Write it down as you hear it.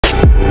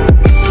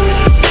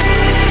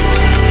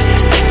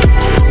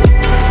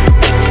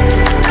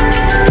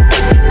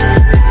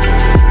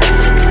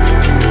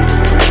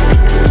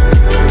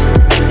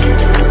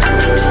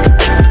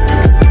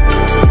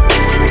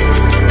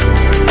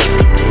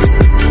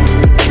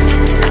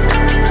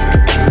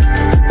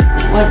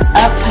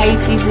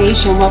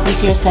Nation, welcome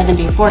to your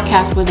 7-day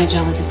forecast with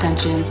Angelic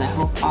Ascensions. I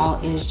hope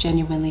all is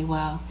genuinely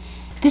well.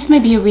 This may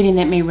be a reading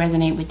that may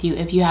resonate with you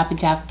if you happen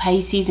to have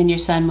Pisces in your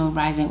Sun, Moon,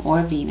 Rising,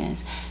 or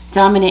Venus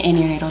dominant in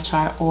your natal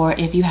chart, or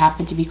if you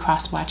happen to be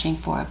cross-watching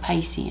for a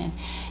Piscean.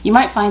 You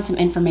might find some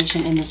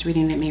information in this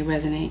reading that may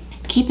resonate.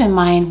 Keep in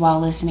mind while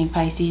listening,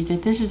 Pisces,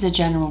 that this is a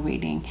general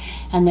reading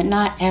and that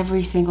not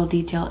every single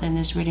detail in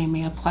this reading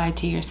may apply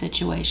to your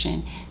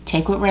situation.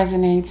 Take what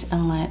resonates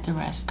and let the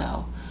rest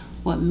go.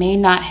 What may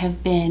not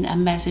have been a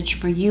message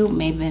for you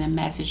may have been a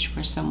message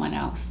for someone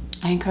else.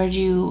 I encourage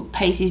you,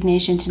 Pisces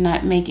Nation, to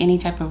not make any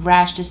type of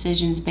rash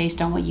decisions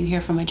based on what you hear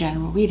from a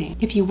general reading.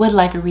 If you would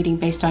like a reading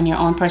based on your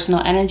own personal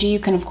energy, you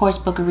can of course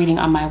book a reading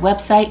on my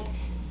website,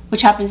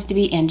 which happens to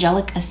be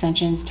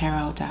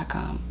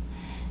AngelicAscensionsTarot.com.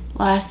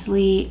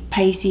 Lastly,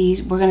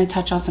 Pisces, we're going to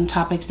touch on some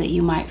topics that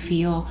you might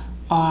feel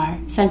are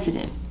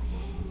sensitive.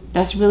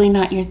 That's really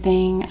not your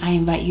thing. I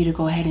invite you to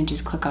go ahead and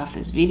just click off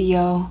this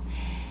video.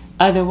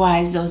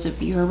 Otherwise, those of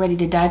you who are ready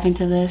to dive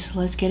into this,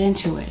 let's get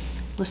into it.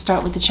 Let's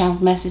start with the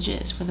channeled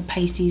messages for the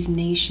Pisces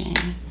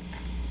Nation.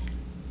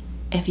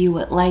 If you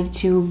would like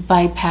to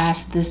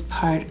bypass this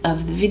part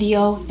of the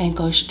video and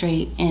go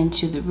straight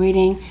into the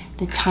reading,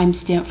 the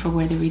timestamp for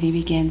where the reading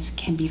begins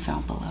can be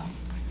found below.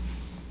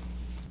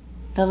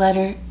 The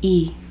letter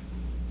E,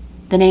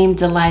 the name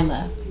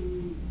Delilah.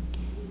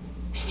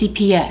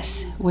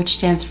 CPS, which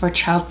stands for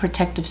Child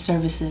Protective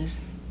Services.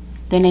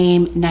 The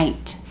name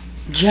Knight.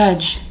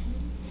 Judge.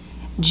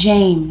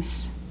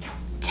 James.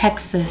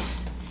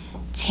 Texas.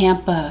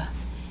 Tampa,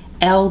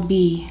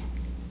 LB,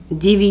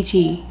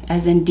 DVT,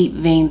 as in deep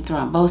vein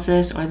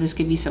thrombosis, or this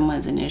could be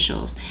someone's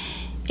initials.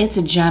 It's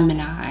a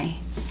Gemini.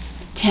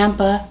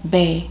 Tampa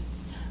Bay,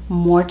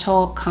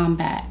 Mortal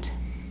Kombat,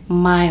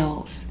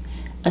 Miles,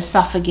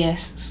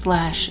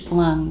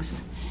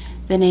 esophagus/lungs.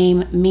 The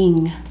name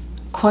Ming,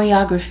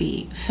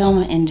 choreography,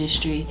 film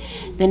industry.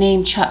 The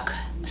name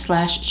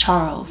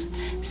Chuck/Charles,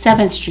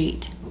 7th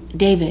Street,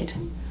 David,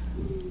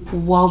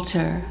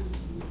 Walter,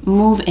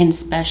 move-in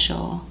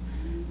special.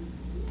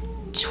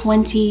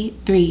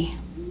 23,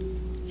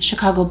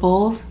 Chicago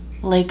Bulls,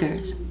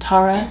 Lakers,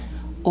 Tara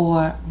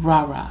or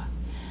Rara.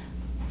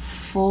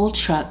 Full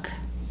truck,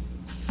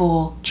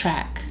 full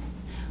track.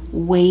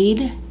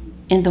 Wade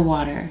in the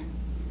water.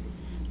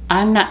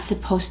 I'm not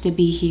supposed to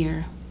be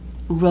here.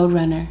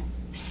 Roadrunner,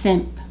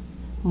 Simp,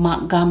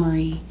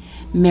 Montgomery,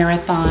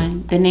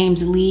 Marathon. The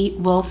names Lee,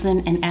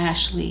 Wilson, and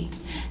Ashley.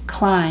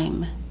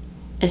 Climb,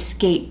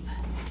 Escape,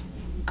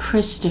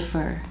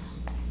 Christopher,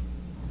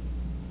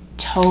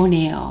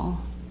 Toenail,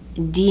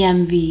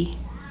 DMV,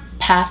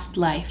 Past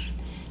Life,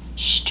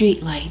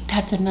 Streetlight.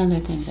 That's another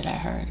thing that I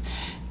heard.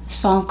 A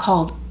song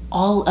called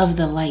All of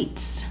the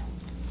Lights.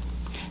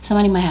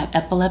 Somebody might have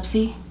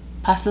epilepsy,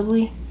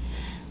 possibly.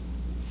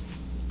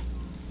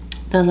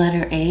 The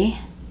letter A,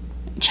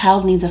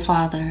 child needs a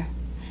father.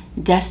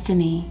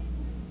 Destiny,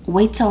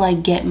 wait till I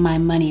get my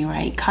money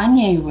right.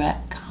 Kanye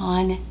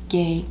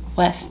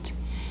West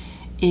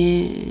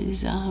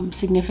is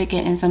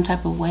significant in some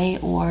type of way,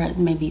 or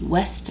maybe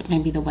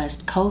the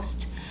West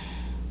Coast.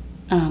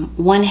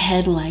 One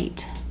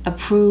headlight,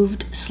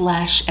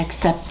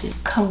 approved/accepted.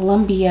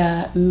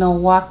 Columbia,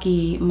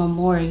 Milwaukee,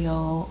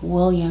 Memorial,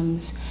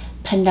 Williams,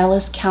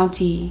 Pinellas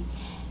County,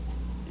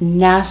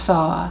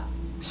 Nassau,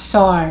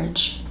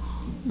 Sarge,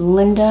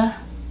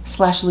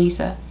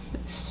 Linda/Lisa,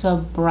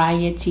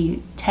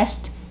 sobriety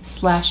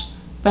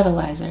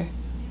test/breathalyzer.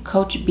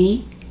 Coach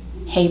B,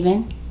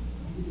 Haven,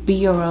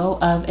 Bureau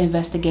of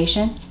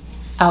Investigation,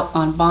 out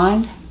on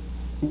bond,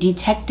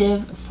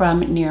 detective from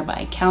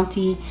nearby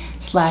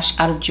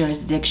county/out of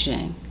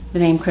jurisdiction. The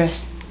name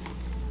Chris.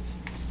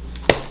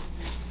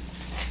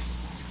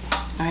 All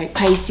right,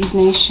 Pisces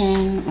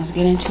Nation, let's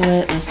get into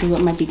it. Let's see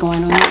what might be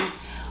going on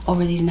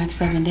over these next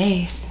 7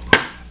 days.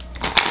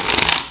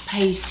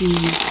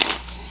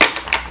 Pisces.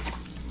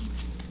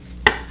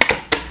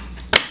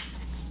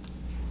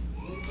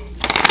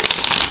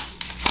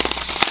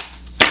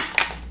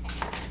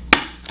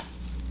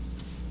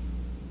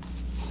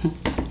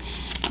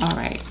 All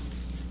right,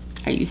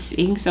 are you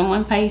seeing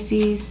someone,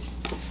 Pisces?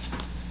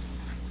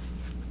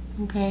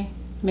 Okay,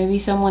 maybe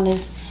someone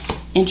is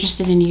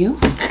interested in you,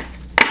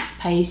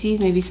 Pisces.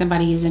 Maybe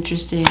somebody is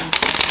interested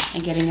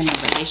in getting in a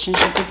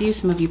relationship with you.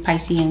 Some of you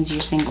Pisceans,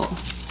 you're single.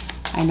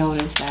 I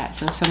noticed that.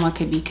 So someone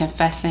could be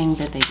confessing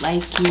that they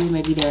like you.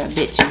 Maybe they're a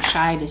bit too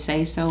shy to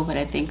say so, but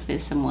I think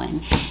that someone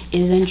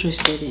is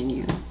interested in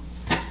you.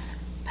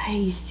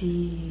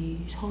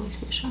 Pisces, Holy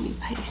Spirit, show me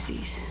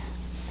Pisces.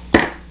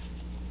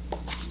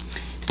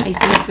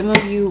 Pisces, some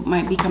of you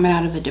might be coming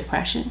out of a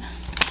depression.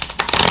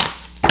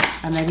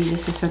 Or maybe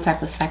this is some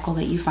type of cycle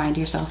that you find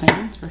yourself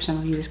in. For some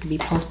of you, this could be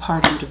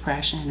postpartum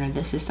depression, or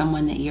this is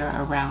someone that you're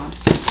around.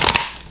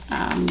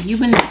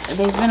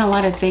 There's been a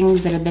lot of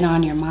things that have been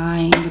on your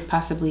mind,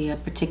 possibly a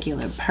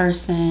particular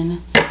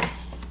person.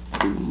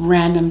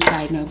 Random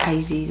side note,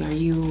 Pisces, are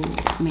you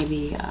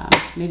maybe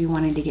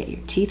wanting to get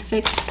your teeth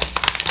fixed?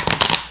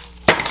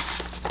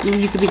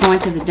 You could be going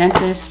to the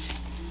dentist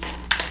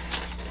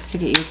to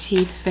get your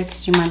teeth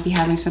fixed. You might be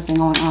having something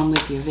going on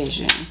with your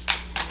vision.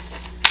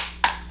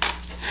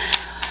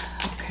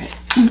 Okay.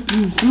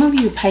 Some of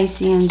you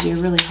Pisceans, you're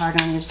really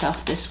hard on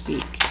yourself this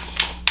week.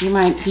 You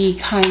might be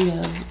kind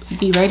of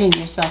berating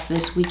yourself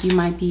this week. You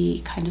might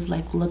be kind of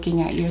like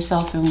looking at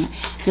yourself and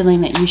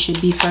feeling that you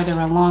should be further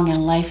along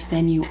in life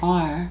than you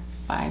are.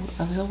 5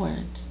 of the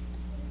words.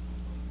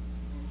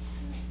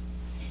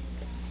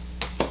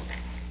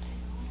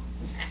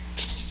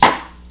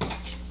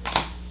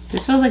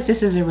 This feels like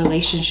this is a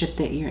relationship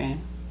that you're in.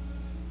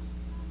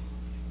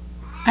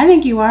 I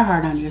think you are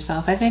hard on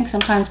yourself. I think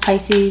sometimes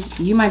Pisces,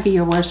 you might be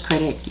your worst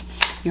critic,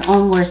 your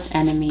own worst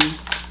enemy.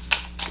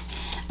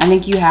 I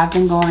think you have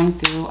been going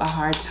through a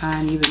hard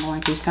time. You've been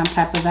going through some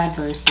type of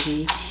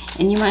adversity,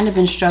 and you might have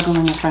been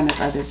struggling in front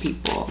of other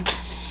people.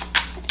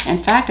 In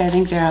fact, I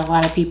think there are a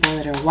lot of people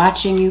that are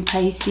watching you,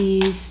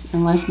 Pisces,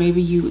 unless maybe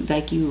you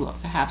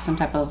have some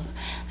type of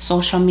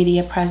social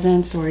media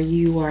presence or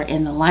you are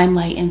in the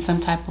limelight in some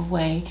type of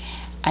way.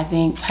 I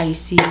think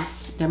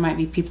Pisces, there might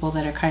be people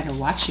that are kind of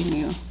watching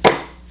you.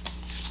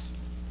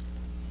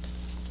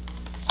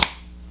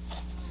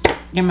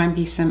 There might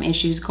be some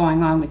issues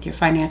going on with your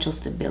financial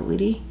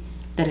stability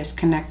that is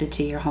connected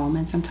to your home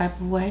in some type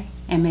of way.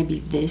 And maybe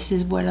this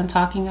is what I'm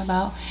talking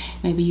about.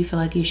 Maybe you feel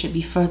like you should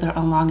be further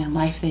along in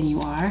life than you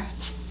are.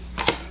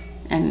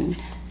 And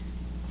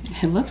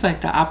it looks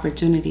like the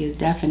opportunity is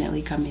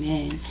definitely coming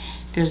in.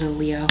 There's a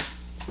Leo.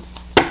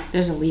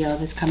 There's a Leo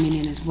that's coming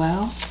in as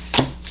well.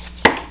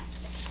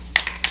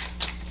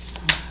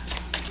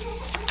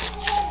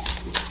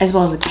 As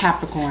well as a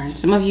Capricorn.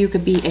 Some of you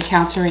could be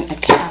encountering a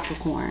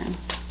Capricorn.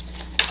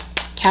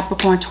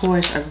 Capricorn,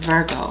 Taurus, or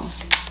Virgo.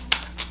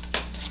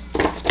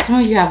 Some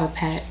of you have a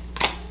pet.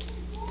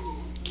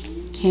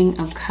 King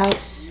of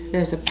Cups.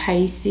 There's a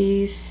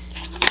Pisces.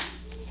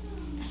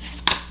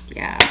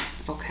 Yeah,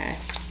 okay.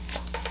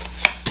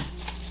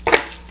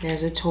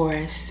 There's a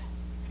Taurus.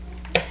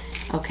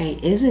 Okay,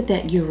 is it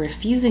that you're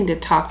refusing to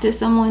talk to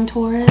someone,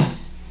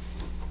 Taurus?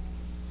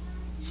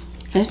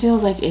 It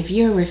feels like if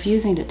you're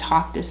refusing to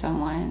talk to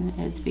someone,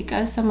 it's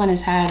because someone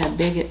has had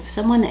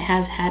someone that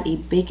has had a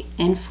big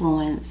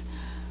influence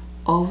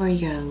over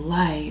your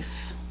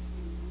life.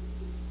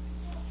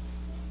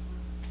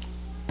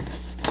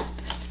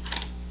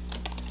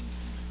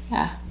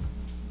 Yeah.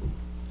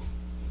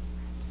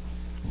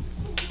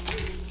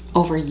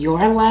 Over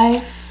your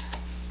life,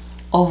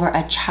 over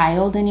a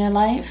child in your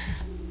life.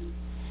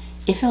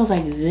 It feels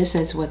like this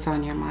is what's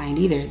on your mind.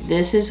 Either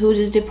this is who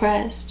is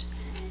depressed,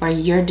 or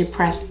you're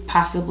depressed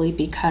possibly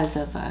because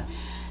of a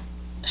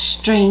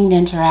strained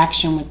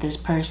interaction with this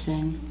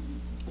person.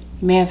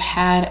 You may have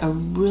had a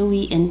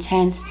really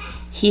intense,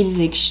 heated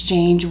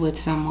exchange with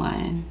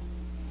someone.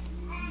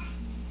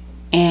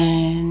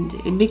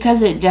 And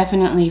because it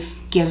definitely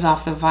gives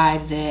off the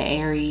vibe that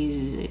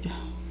Aries,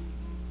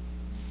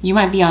 you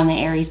might be on the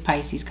Aries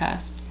Pisces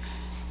cusp.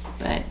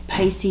 But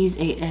Pisces,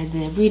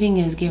 the reading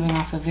is giving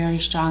off a very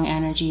strong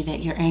energy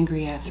that you're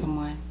angry at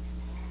someone.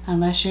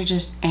 Unless you're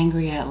just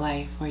angry at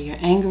life, or you're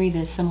angry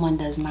that someone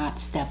does not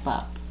step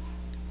up.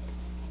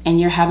 And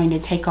you're having to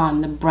take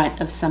on the brunt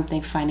of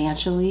something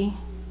financially.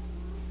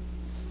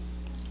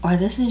 Or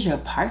this is your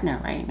partner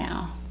right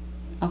now.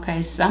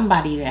 Okay,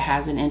 somebody that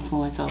has an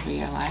influence over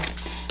your life.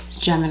 It's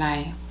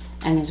Gemini,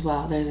 and as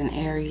well, there's an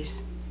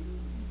Aries.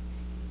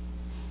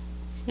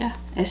 Yeah,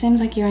 it seems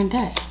like you're in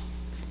debt.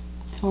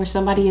 Or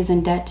somebody is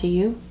in debt to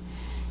you.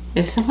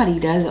 If somebody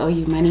does owe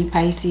you money,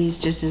 Pisces,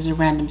 just as a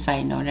random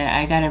side note,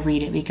 I gotta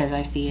read it because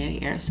I see it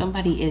here. If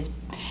somebody is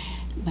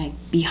like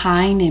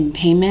behind in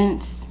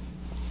payments,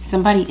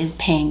 somebody is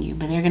paying you,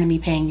 but they're gonna be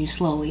paying you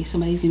slowly.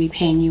 Somebody's gonna be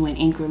paying you in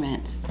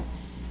increments.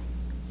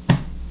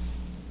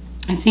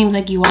 It seems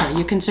like you are.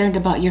 You're concerned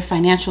about your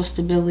financial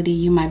stability.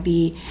 You might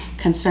be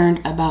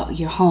concerned about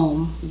your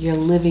home, your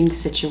living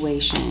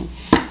situation.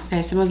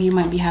 Okay, some of you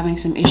might be having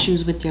some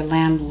issues with your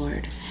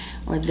landlord.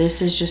 Or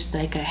this is just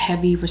like a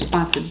heavy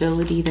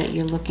responsibility that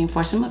you're looking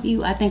for. Some of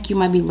you, I think you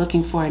might be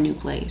looking for a new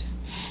place.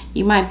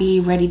 You might be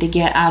ready to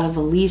get out of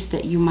a lease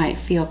that you might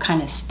feel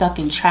kind of stuck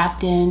and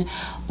trapped in,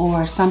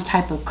 or some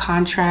type of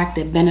contract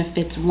that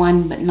benefits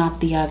one but not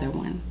the other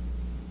one.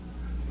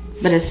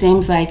 But it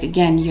seems like,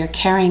 again, you're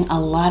carrying a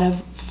lot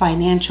of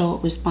financial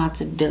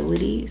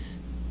responsibilities.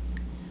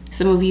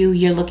 Some of you,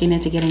 you're looking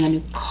into getting a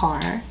new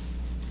car.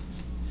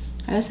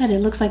 Like I said, it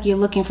looks like you're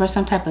looking for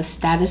some type of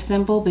status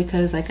symbol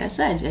because, like I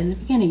said, in the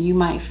beginning, you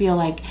might feel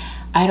like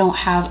I don't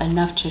have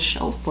enough to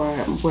show for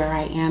where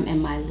I am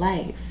in my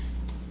life.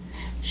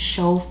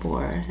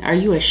 Chauffeur. Are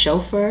you a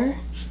chauffeur?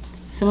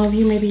 Some of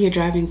you, maybe you're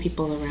driving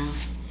people around.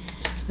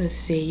 Let's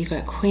see, you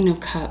got Queen of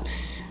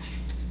Cups.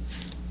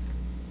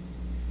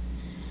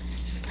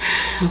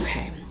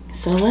 Okay,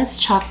 so let's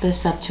chalk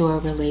this up to a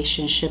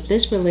relationship.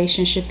 This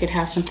relationship could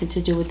have something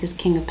to do with this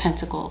King of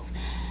Pentacles.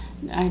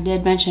 I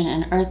did mention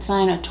an earth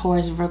sign, a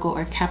Taurus, Virgo,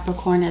 or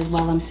Capricorn as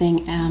well. I'm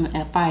seeing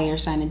a fire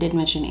sign. I did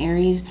mention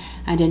Aries.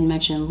 I didn't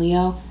mention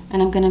Leo.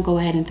 And I'm going to go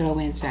ahead and throw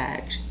in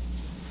Sag.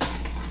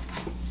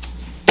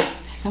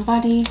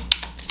 Somebody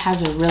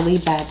has a really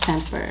bad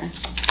temper.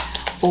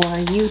 or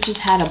you just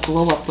had a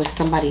blow up with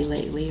somebody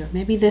lately, or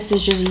maybe this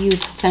is just you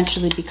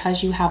potentially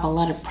because you have a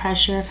lot of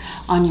pressure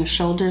on your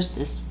shoulders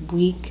this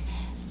week.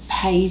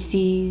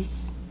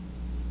 Pisces,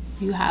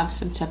 you have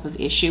some type of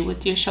issue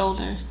with your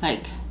shoulders.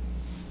 Like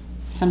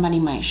somebody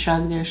might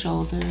shrug their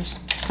shoulders,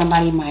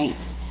 somebody might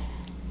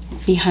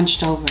be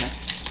hunched over.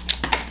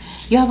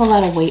 You have a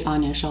lot of weight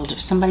on your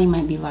shoulders. Somebody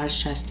might be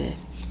large chested.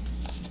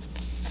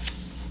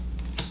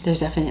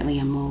 There's definitely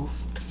a move.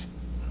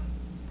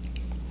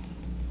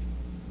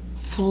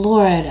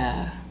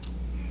 Florida.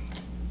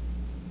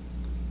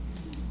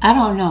 I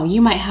don't know.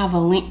 You might have a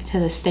link to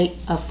the state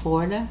of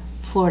Florida.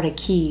 Florida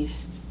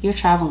Keys. You're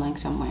traveling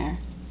somewhere.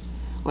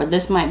 Or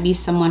this might be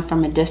someone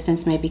from a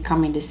distance maybe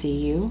coming to see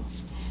you.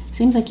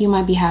 Seems like you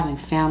might be having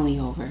family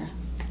over.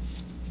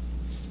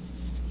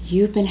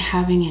 You've been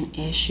having an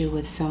issue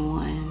with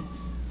someone.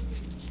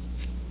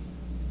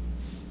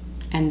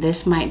 And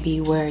this might be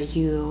where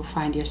you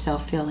find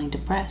yourself feeling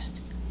depressed.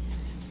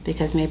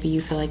 Because maybe you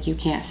feel like you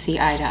can't see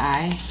eye to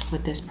eye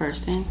with this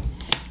person.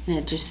 And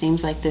it just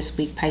seems like this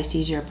week,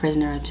 Pisces, you're a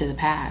prisoner to the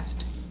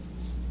past.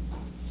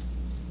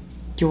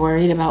 You're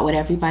worried about what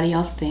everybody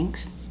else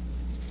thinks.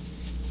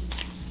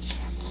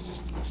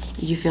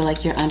 You feel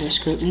like you're under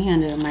scrutiny,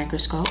 under a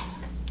microscope.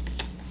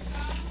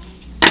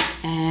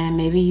 And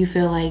maybe you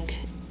feel like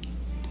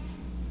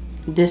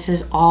this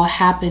is all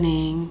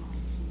happening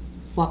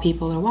while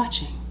people are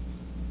watching.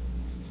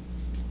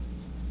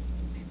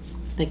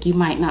 Like you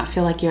might not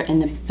feel like you're in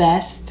the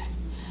best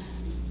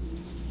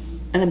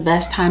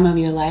time of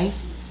your life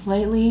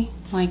lately.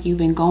 Like you've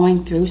been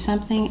going through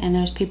something and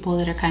there's people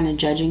that are kind of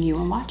judging you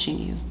and watching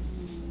you.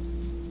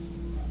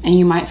 And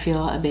you might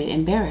feel a bit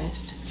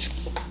embarrassed.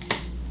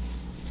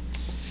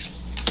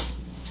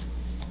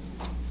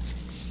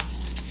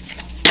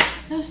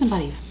 There's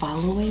somebody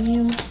following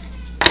you.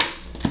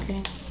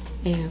 Okay,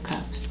 Eight of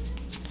Cups,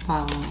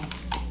 following.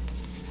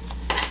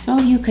 Some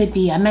of you could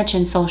be, I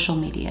mentioned social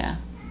media.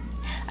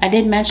 I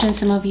did mention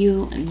some of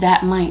you,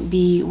 that might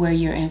be where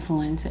your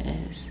influence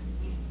is.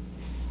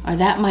 Or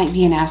that might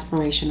be an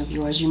aspiration of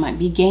yours. You might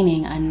be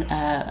gaining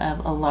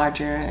a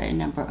larger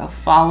number of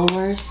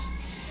followers.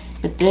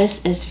 But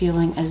this is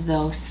feeling as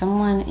though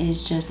someone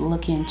is just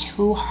looking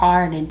too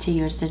hard into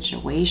your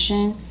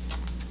situation.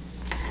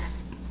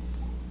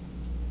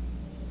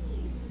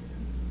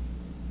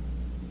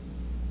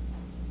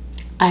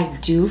 I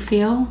do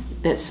feel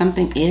that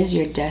something is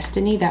your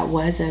destiny. That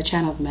was a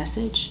channeled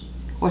message.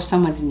 Or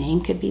someone's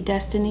name could be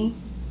destiny.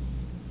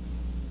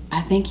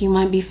 I think you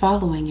might be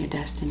following your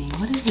destiny.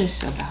 What is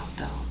this about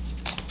though?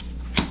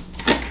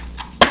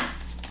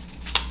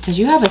 Because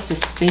you have a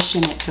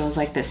suspicion, it feels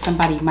like, that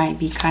somebody might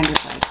be kind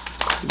of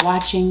like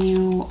watching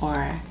you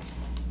or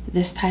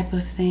this type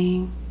of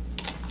thing.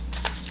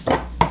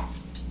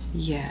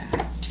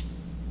 Yeah.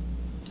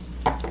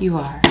 You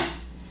are.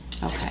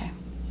 Okay.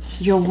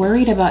 You're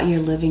worried about your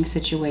living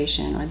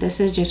situation, or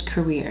this is just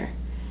career.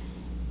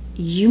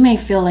 You may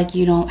feel like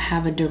you don't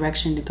have a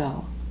direction to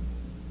go.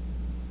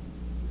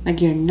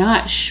 Like you're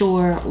not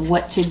sure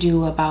what to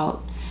do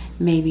about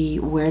maybe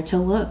where to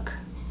look.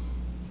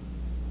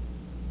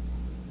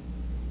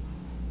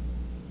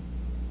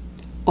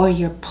 Or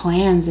your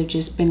plans have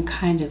just been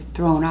kind of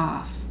thrown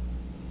off.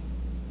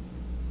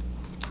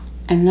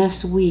 And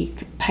this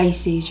week,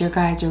 Pisces, your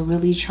guides are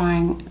really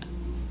trying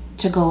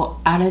to go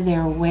out of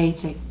their way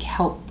to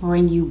help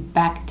bring you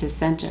back to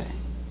center.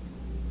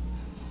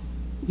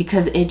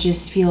 Because it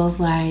just feels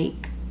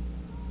like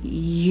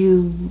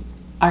you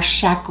are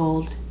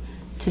shackled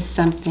to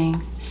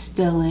something,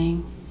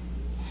 stilling.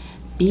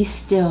 Be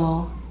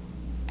still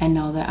and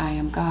know that I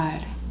am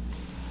God.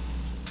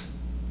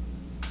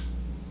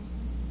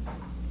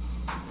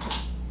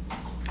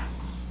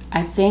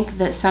 I think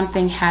that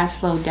something has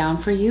slowed down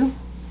for you,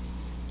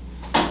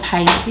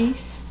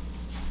 Pisces.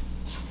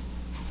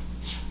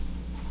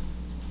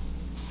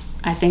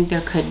 I think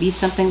there could be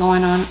something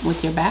going on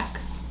with your back.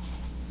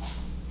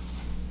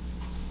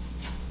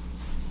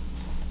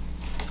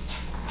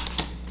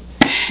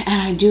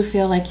 And I do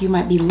feel like you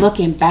might be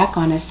looking back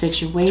on a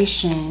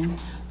situation,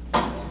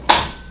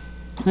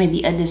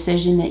 maybe a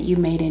decision that you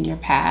made in your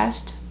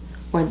past,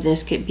 or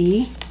this could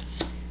be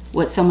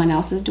what someone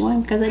else is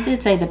doing, because I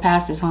did say the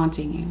past is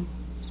haunting you.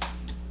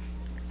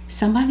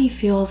 Somebody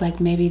feels like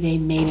maybe they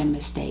made a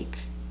mistake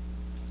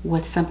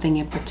with something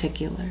in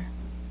particular.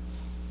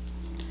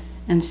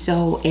 And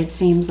so it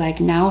seems like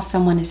now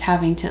someone is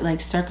having to, like,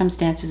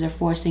 circumstances are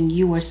forcing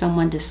you or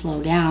someone to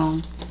slow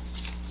down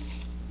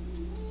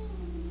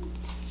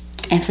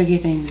and figure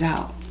things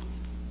out.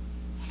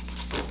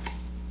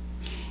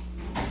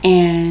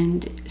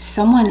 And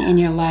someone in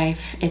your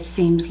life, it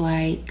seems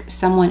like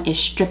someone is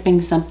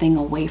stripping something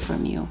away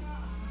from you.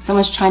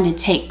 Someone's trying to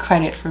take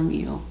credit from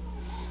you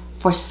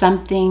for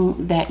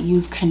something that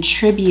you've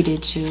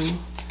contributed to.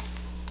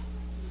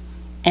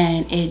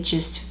 And it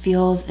just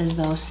feels as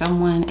though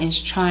someone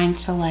is trying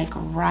to, like,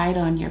 ride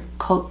on your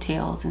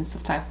coattails in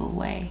some type of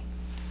way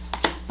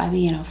by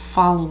being a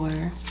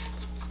follower.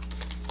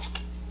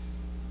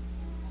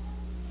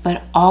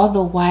 But all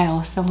the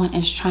while, someone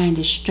is trying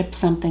to strip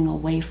something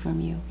away from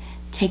you.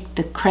 take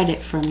the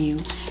credit from you,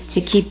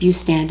 to keep you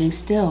standing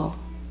still.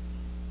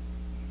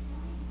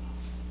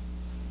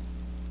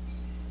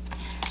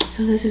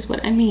 So this is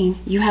what I mean.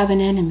 You have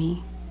an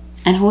enemy.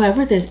 And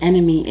whoever this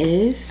enemy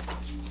is,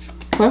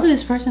 whoever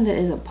this person that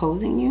is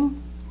opposing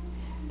you,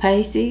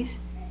 Pisces,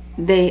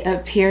 they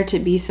appear to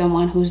be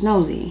someone who's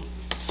nosy,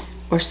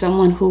 or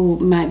someone who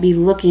might be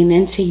looking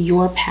into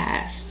your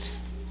past.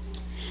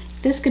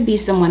 This could be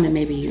someone that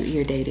maybe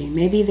you're dating.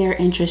 Maybe they're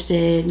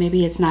interested.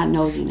 Maybe it's not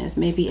nosiness.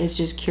 Maybe it's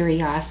just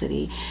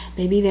curiosity.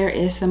 Maybe there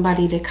is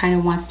somebody that kind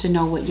of wants to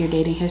know what your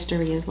dating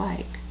history is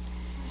like.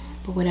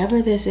 But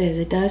whatever this is,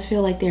 it does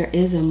feel like there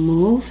is a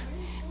move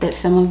that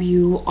some of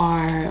you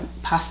are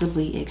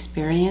possibly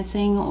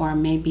experiencing, or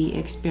maybe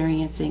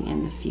experiencing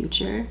in the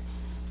future.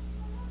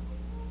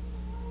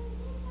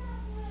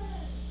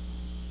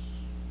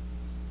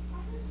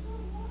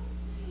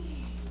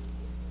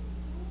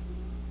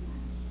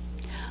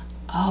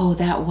 Oh,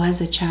 that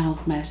was a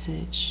channeled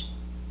message.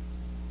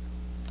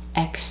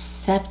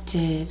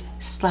 Accepted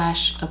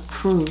 /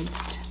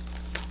 approved.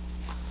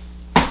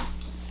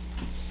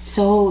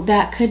 So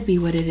that could be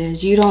what it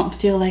is. You don't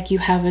feel like you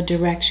have a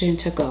direction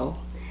to go.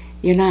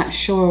 You're not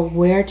sure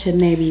where to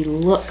maybe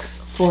look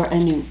for a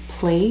new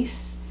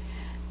place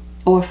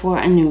or for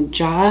a new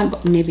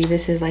job. Maybe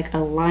this is like a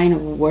line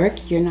of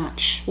work. You're not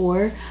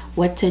sure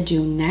what to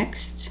do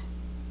next,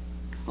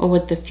 or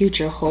what the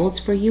future holds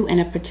for you in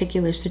a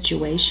particular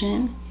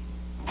situation.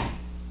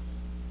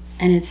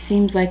 And it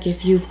seems like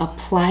if you've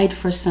applied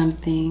for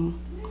something,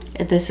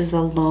 if this is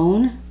a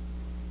loan,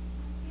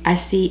 I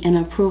see an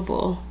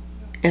approval.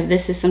 If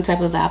this is some type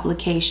of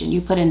application,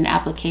 you put in an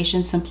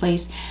application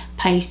someplace,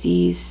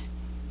 Pisces,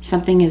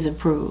 something is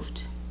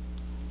approved.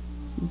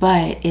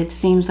 But it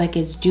seems like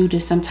it's due to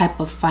some type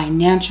of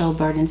financial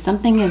burden.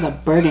 Something is a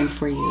burden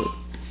for you.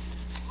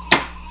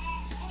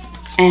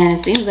 And it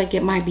seems like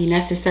it might be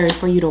necessary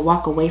for you to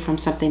walk away from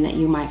something that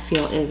you might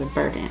feel is a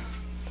burden.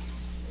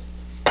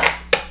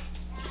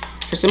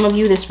 For some of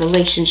you, this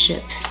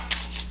relationship,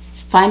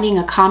 finding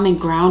a common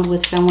ground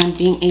with someone,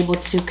 being able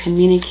to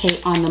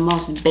communicate on the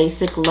most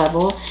basic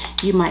level,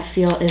 you might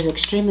feel is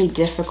extremely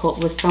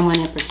difficult with someone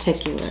in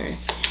particular.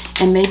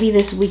 And maybe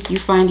this week you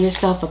find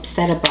yourself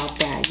upset about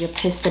that. You're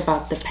pissed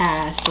about the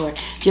past, or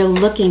you're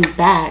looking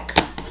back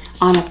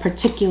on a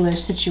particular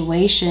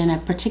situation, a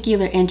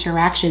particular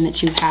interaction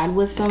that you've had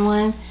with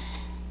someone,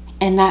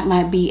 and that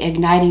might be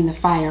igniting the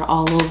fire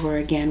all over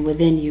again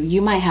within you. You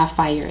might have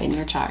fire in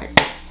your chart.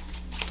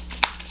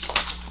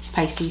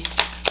 Pisces.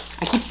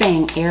 I keep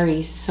saying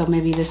Aries, so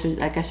maybe this is,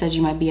 like I said,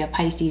 you might be a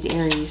Pisces,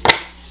 Aries.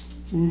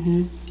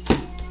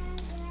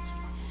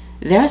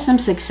 There's some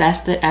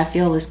success that I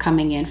feel is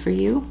coming in for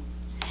you.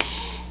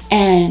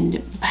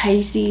 And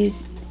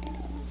Pisces,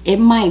 it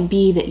might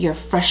be that you're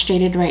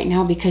frustrated right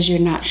now because you're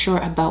not sure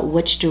about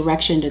which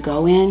direction to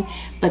go in,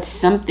 but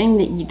something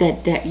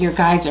that your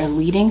guides are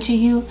leading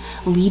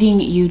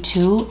you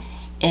to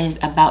is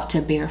about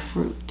to bear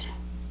fruit.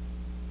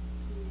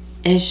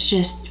 It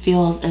just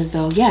feels as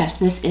though, yes,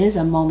 this is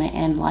a moment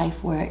in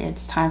life where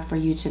it's time for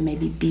you to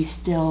maybe be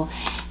still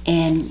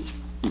and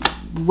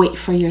wait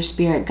for your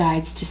spirit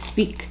guides to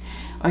speak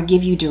or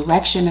give you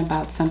direction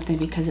about something,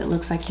 because it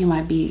looks like you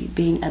might be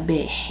being a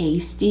bit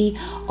hasty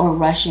or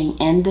rushing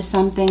into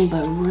something,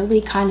 but really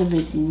kind of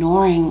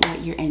ignoring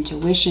what your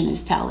intuition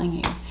is telling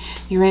you.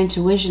 Your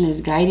intuition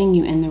is guiding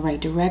you in the right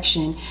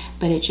direction,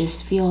 but it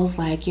just feels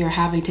like you're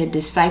having to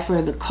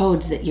decipher the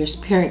codes that your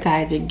spirit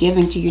guides are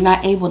giving to you. You're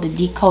not able to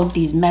decode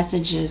these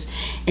messages,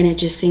 and it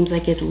just seems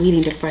like it's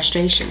leading to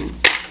frustration.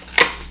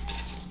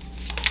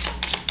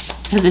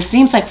 Because it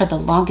seems like for the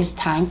longest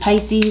time,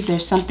 Pisces,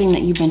 there's something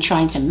that you've been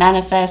trying to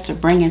manifest or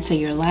bring into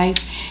your life,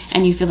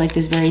 and you feel like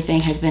this very thing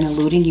has been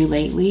eluding you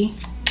lately.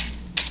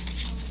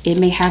 It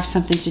may have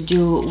something to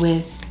do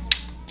with,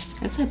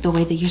 like I said, the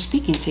way that you're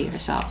speaking to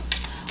yourself,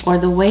 or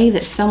the way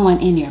that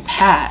someone in your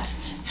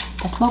past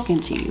has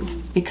spoken to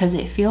you. Because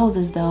it feels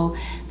as though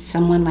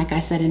someone, like I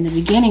said in the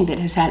beginning, that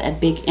has had a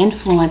big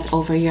influence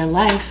over your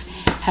life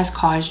has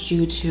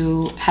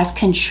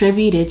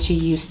contributed to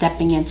you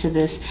stepping into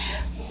this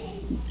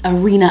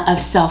arena of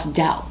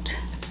self-doubt,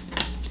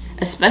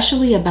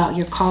 especially about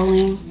your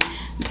calling.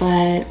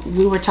 But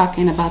we were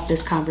talking about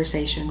this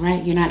conversation,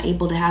 right? You're not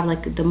able to have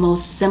like the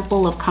most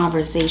simple of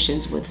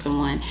conversations with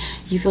someone.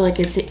 You feel like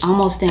it's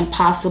almost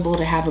impossible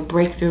to have a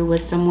breakthrough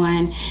with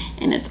someone,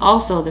 and it's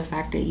also the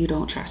fact that you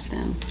don't trust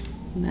them.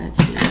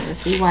 Let's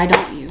see, why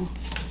don't you?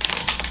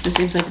 It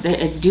seems like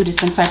it's due to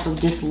some type of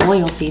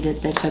disloyalty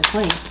that took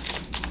place.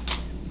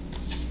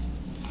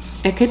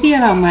 It could be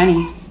about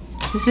money.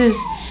 This is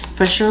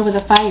for sure with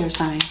a fire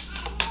sign.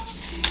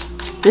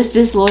 This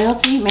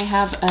disloyalty may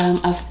have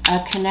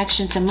a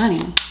connection to money.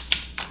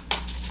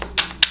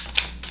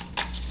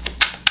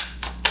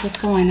 What's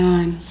going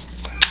on,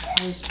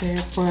 Holy Spirit,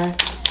 for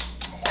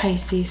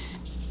Pisces?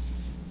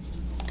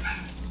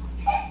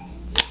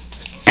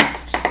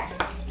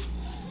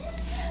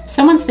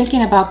 Someone's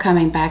thinking about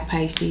coming back,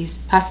 Pisces,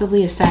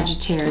 possibly a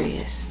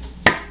Sagittarius.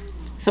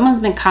 Someone's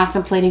been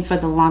contemplating for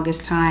the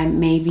longest time,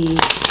 maybe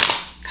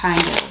kind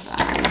of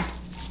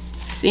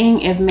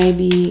seeing if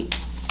maybe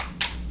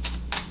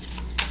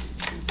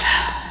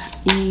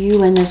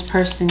you and this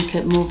person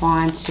could move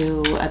on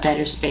to a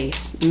better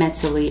space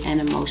mentally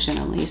and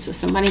emotionally. So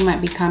somebody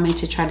might be coming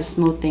to try to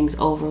smooth things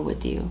over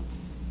with you.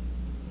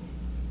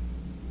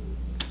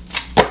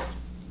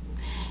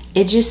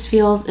 It just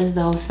feels as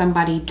though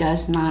somebody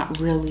does not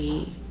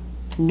really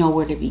know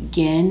where to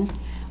begin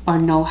or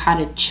know how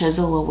to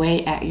chisel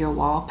away at your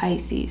wall,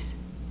 Pisces.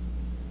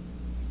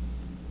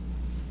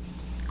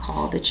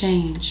 Call the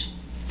change.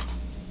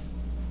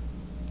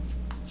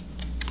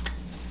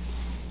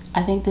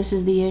 I think this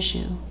is the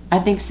issue. I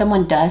think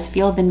someone does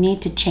feel the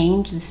need to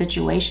change the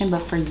situation,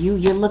 but for you,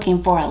 you're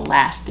looking for a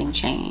lasting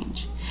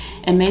change.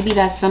 And maybe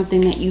that's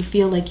something that you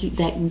feel like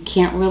that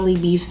can't really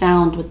be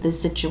found with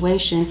this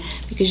situation,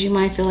 because you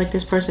might feel like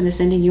this person is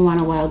sending you on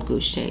a wild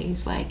goose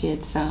chase. Like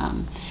it's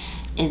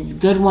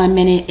good one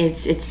minute,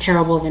 it's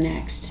terrible the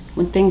next.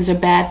 When things are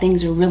bad,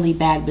 things are really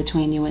bad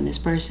between you and this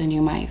person,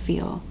 you might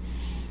feel.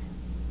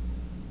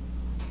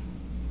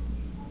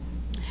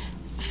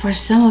 For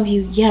some of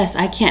you, yes,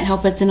 I can't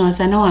help but to notice.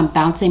 I know I'm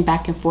bouncing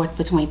back and forth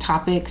between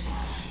topics.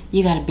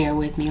 You got to bear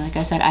with me. Like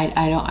I said,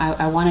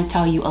 I want to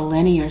tell you a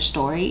linear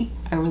story.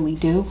 I really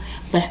do.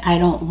 But I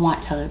don't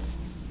want to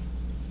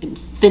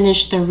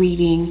finish the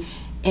reading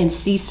and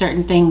see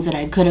certain things that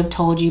I could have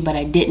told you, but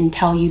I didn't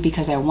tell you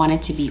because I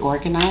wanted to be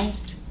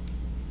organized.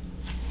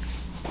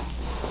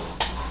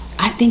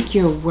 I think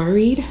you're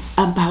worried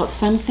about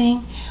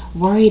something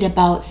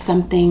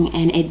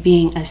and it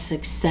being a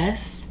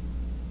success.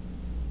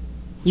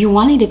 You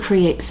wanting to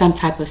create some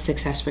type of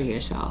success for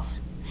yourself,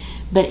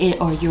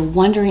 or you're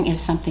wondering if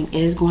something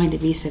is going to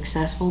be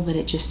successful, but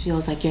it just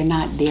feels like you're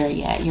not there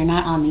yet. You're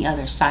not on the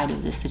other side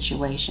of this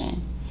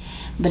situation,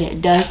 but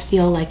it does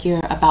feel like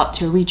you're about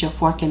to reach a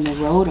fork in the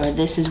road, or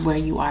this is where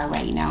you are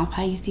right now,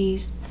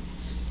 Pisces.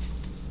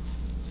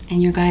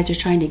 And your guides are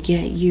trying to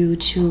get you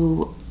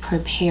to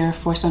prepare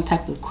for some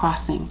type of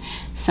crossing.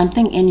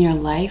 Something in your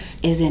life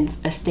is in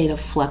a state of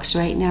flux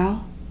right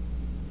now,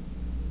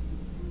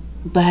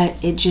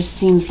 but it just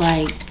seems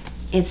like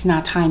it's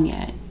not time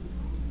yet.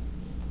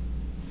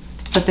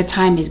 But the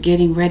time is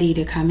getting ready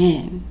to come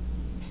in.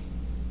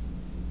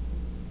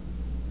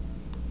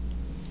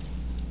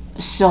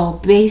 So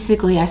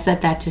basically, I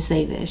said that to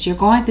say this. You're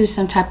going through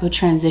some type of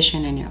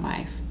transition in your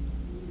life.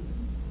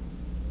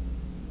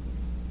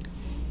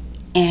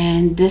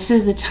 And this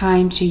is the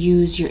time to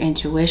use your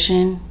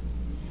intuition,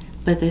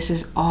 but this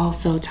is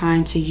also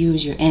time to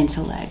use your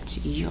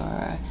intellect, you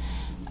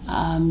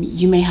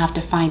may have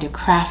to find a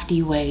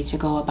crafty way to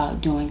go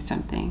about doing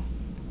something.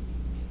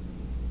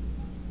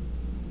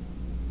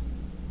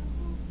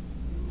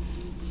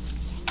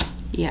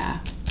 Yeah.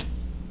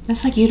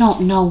 It's like you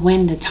don't know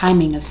when the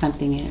timing of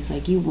something is.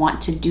 Like you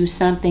want to do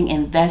something,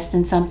 invest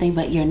in something,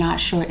 but you're not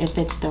sure if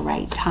it's the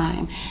right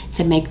time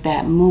to make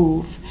that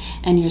move.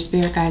 And your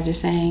spirit guides are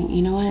saying,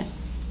 you know what?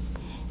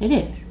 It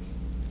is.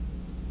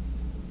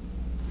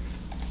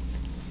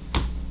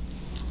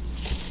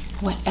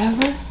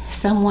 Whatever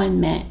someone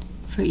meant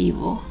for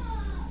evil,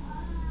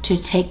 to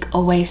take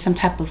away some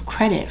type of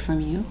credit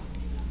from you,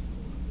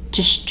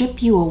 to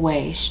strip you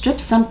away, strip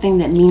something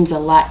that means a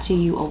lot to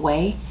you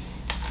away,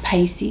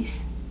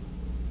 Pisces,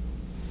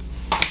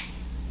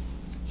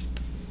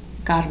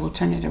 God will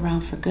turn it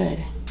around for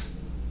good.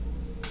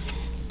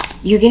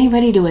 You're getting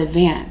ready to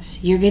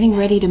advance. You're getting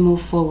ready to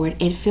move forward.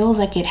 It feels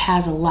like it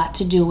has a lot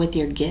to do with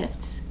your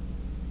gifts.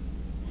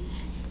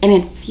 And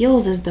it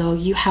feels as though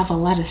you have a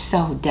lot of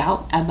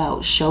self-doubt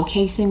about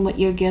showcasing what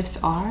your gifts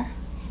are.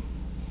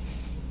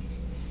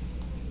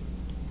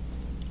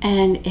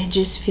 And it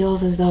just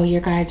feels as though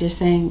your guides are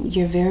saying,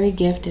 you're very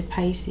gifted,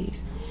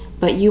 Pisces,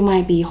 but you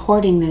might be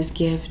hoarding this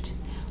gift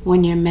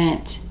when you're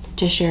meant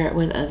to share it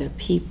with other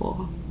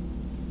people.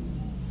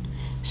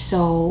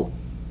 So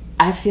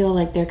I feel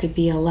like there could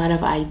be a lot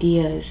of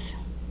ideas,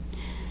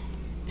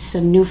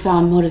 some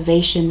newfound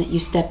motivation that you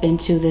step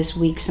into this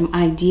week, some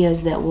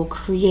ideas that will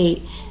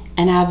create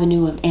an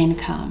avenue of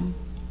income.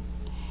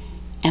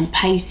 And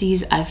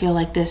Pisces, I feel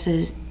like this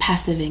is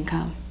passive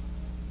income.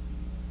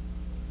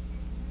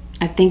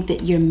 I think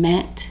that you're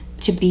meant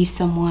to be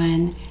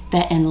someone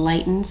that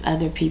enlightens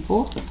other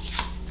people.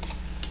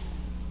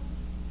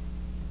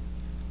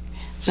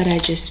 But I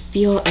just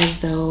feel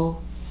as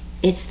though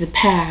it's the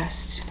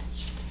past.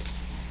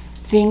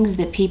 Things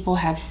that people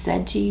have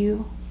said to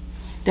you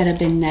that have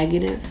been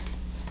negative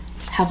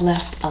have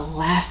left a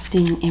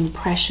lasting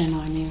impression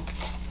on you.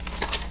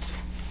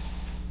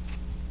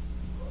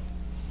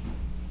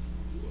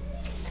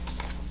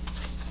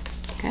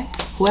 Okay?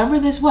 Whoever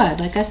this was,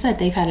 like I said,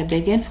 they've had a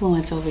big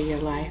influence over your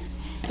life.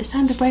 It's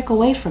time to break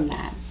away from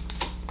that.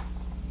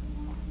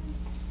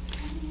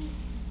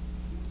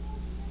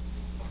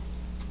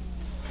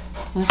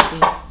 Let's see.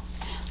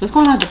 What's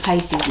going on with the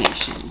Pisces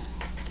Nation?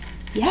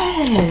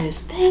 Yes,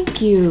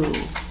 thank you.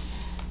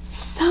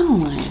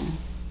 Someone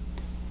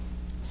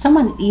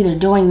either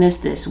doing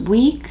this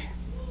week,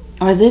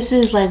 or this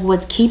is like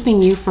what's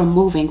keeping you from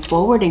moving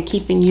forward and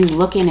keeping you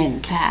looking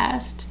in the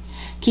past,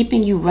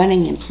 keeping you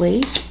running in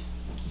place.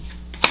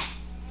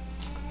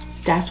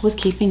 That's what's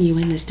keeping you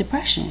in this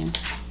depression.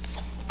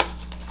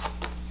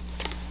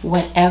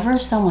 Whatever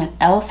someone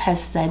else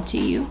has said to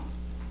you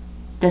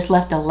that's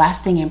left a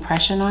lasting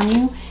impression on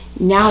you,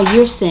 now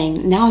you're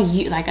saying, now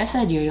you, like I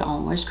said, you're your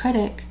own worst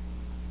critic.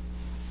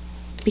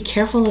 Be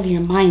careful of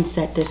your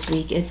mindset this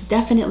week. It's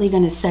definitely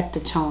going to set the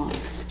tone.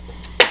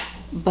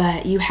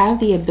 But you have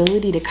the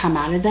ability to come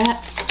out of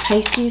that,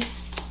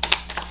 Pisces.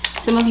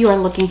 Some of you are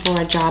looking for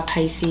a job,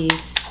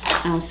 Pisces.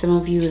 Some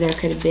of you, there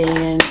could have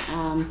been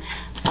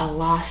a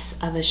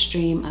loss of a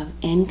stream of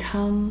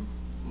income,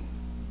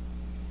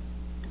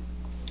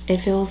 it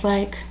feels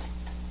like.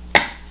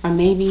 Or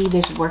maybe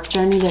this work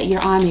journey that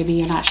you're on, maybe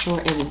you're not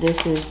sure if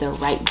this is the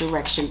right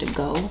direction to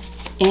go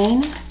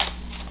in.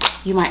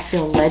 You might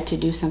feel led to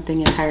do something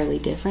entirely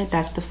different.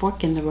 That's the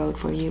fork in the road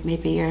for you.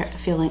 Maybe you're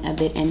feeling a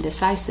bit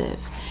indecisive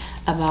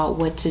about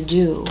what to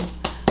do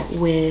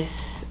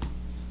with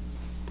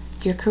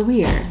your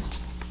career.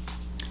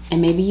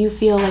 And maybe you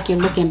feel like you're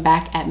looking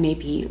back at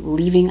maybe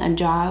leaving a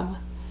job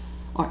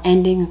or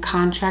ending a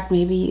contract.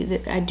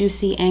 Maybe I do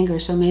see anger.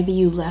 So maybe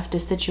you left a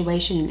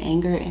situation in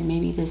anger, and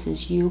maybe this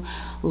is you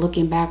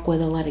looking back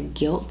with a lot of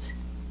guilt,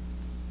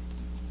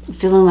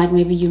 feeling like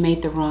maybe you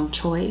made the wrong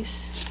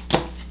choice.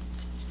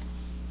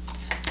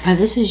 Or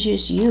this is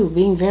just you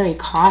being very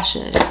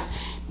cautious,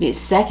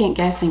 second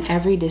guessing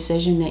every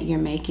decision that you're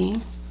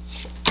making.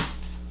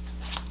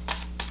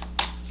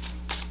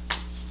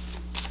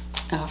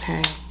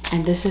 Okay.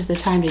 And this is the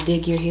time to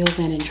dig your heels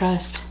in and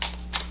trust,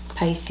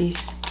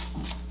 Pisces.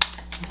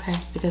 Okay,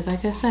 because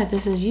like I said,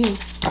 this is you.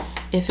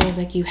 It feels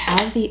like you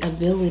have the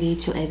ability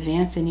to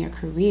advance in your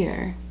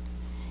career.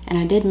 And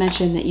I did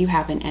mention that you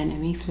have an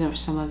enemy. For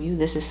some of you,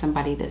 this is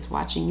somebody that's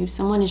watching you.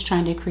 Someone is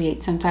trying to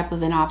create some type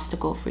of an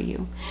obstacle for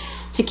you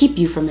to keep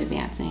you from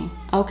advancing.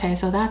 Okay,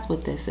 so that's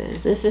what this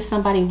is. This is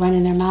somebody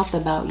running their mouth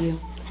about you.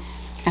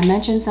 I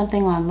mentioned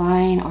something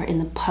online or in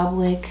the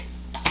public.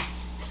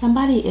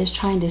 Somebody is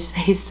trying to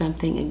say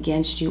something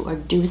against you or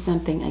do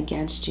something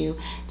against you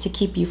to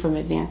keep you from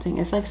advancing.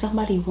 It's like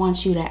somebody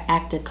wants you to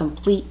act a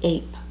complete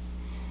ape,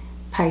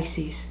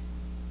 Pisces.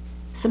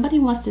 Somebody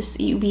wants to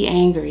see you be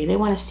angry. They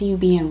want to see you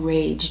be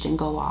enraged and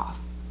go off.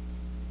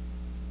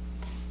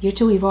 You're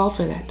too evolved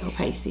for that though,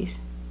 Pisces.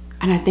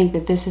 And I think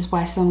that this is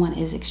why someone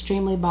is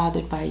extremely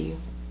bothered by you.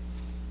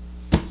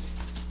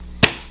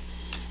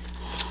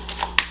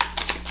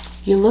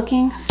 You're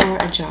looking for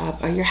a job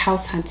or you're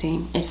house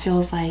hunting. It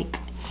feels like,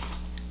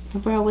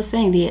 remember I was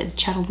saying the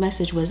channeled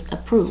message was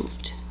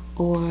approved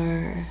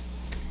or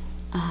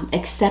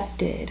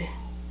accepted.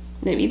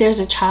 Maybe there's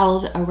a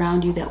child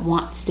around you that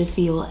wants to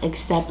feel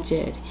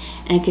accepted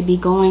and could be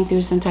going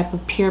through some type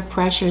of peer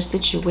pressure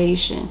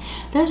situation.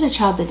 There's a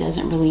child that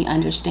doesn't really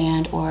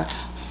understand or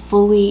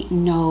fully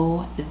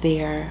know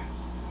their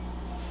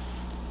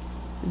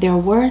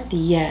worth,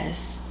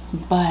 yes,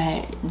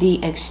 but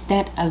the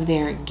extent of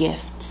their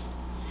gifts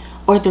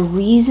or the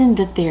reason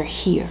that they're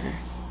here.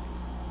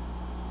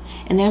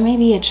 And there may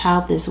be a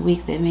child this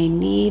week that may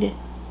need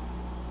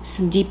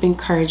some deep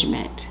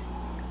encouragement.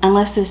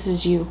 Unless this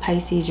is you,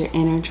 Pisces, your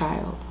inner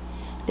child,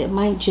 that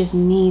might just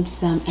need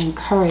some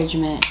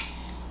encouragement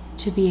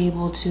to be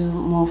able to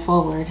move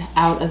forward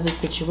out of a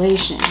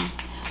situation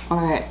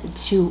or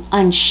to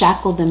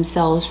unshackle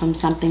themselves from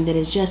something that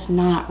is just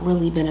not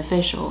really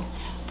beneficial.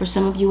 For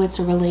some of you, it's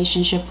a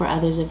relationship. For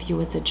others of you,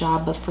 it's a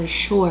job. But for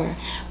sure,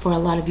 for a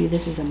lot of you,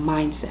 this is a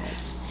mindset.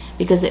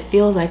 Because it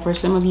feels like for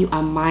some of you,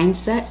 a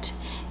mindset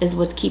is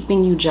what's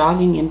keeping you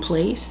jogging in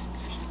place.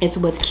 It's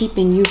what's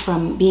keeping you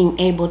from being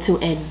able to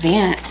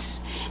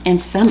advance in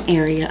some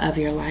area of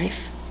your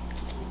life.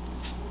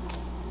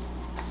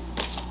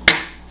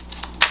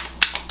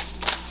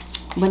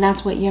 But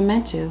that's what you're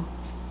meant to.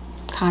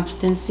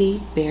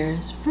 Constancy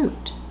bears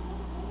fruit.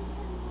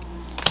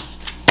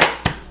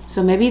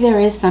 So maybe there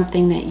is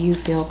something that you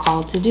feel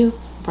called to do.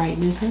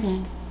 Brightness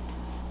hidden.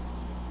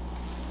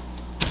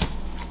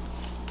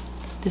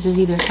 This is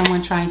either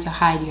someone trying to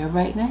hide your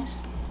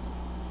brightness,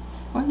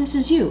 or this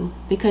is you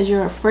because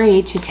you're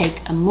afraid to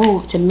take a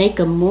move, to make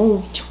a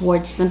move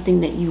towards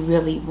something that you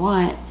really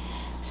want.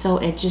 So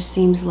it just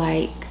seems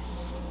like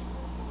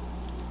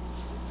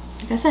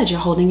I said, you're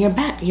holding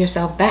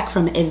yourself back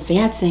from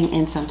advancing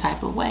in some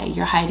type of way.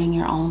 You're hiding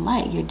your own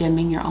light. You're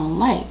dimming your own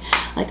light.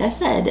 Like I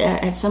said,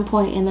 at some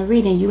point in the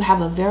reading, you have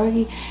a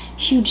very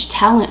huge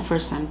talent for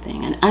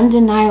something, an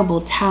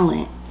undeniable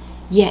talent,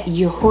 yet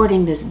you're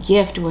hoarding this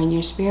gift when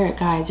your spirit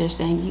guides are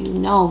saying, you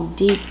know,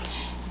 deep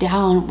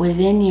down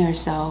within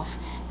yourself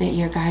that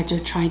your guides are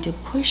trying to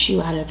push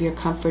you out of your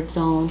comfort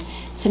zone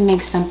to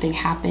make something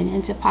happen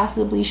and to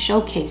possibly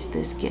showcase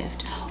this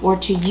gift or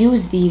to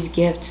use these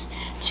gifts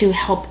to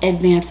help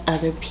advance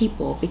other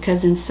people.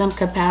 Because in some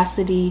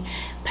capacity,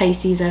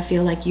 Pisces, I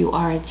feel like you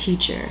are a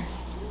teacher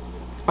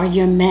or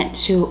you're meant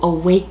to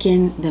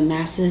awaken the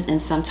masses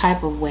in some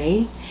type of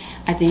way.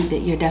 I think that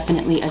you're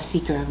definitely a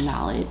seeker of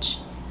knowledge.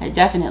 I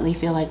definitely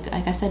feel like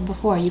I said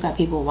before, you got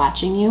people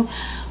watching you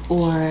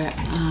or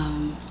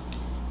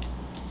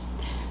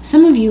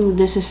Some of you,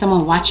 this is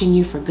someone watching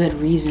you for good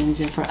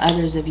reasons, and for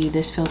others of you,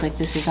 this feels like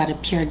this is out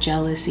of pure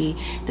jealousy,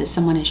 that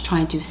someone is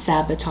trying to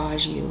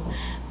sabotage you.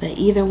 But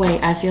either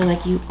way, I feel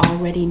like you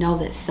already know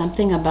that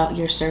something about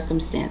your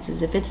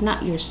circumstances, if it's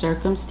not your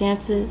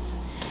circumstances,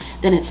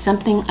 then it's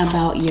something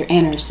about your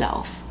inner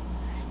self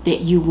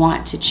that you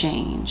want to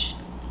change,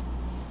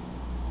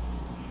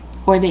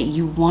 or that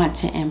you want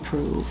to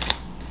improve.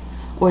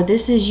 Or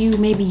this is you,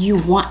 maybe you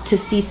want to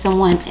see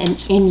someone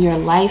in your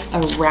life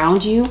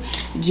around you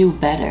do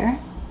better,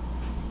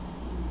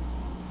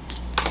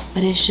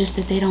 but it's just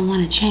that they don't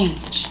want to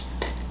change.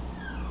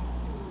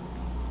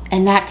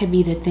 And that could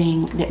be the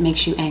thing that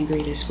makes you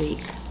angry this week.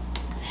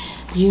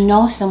 You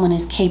know someone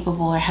is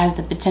capable or has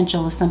the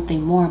potential of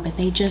something more, but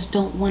they just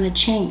don't want to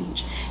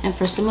change. And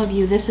for some of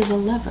you, this is a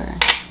lover,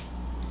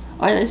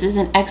 or this is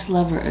an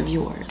ex-lover of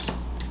yours.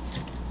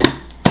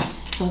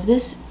 So if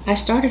this, I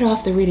started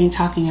off the reading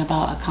talking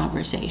about a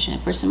conversation.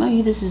 For some of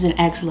you, this is an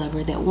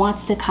ex-lover that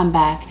wants to come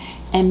back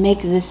and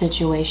make this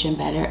situation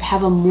better,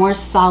 have a more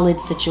solid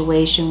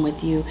situation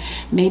with you,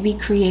 maybe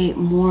create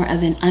more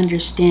of an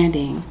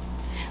understanding.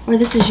 Or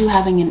this is you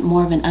having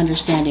more of an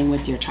understanding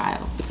with your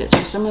child. Because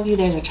for some of you,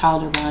 there's a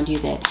child around you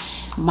that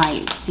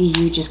might see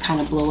you just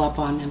kind of blow up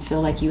on them,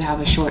 feel like you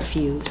have a short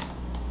fuse.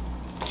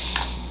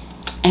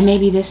 And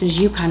maybe this is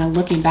you kind of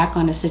looking back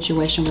on a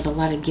situation with a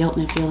lot of guilt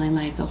and feeling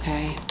like,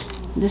 okay,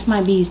 this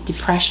might be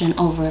depression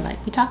over,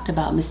 like we talked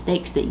about,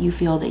 mistakes that you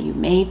feel that you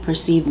made,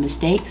 perceived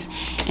mistakes.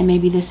 And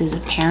maybe this is a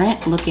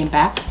parent looking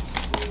back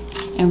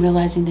and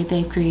realizing that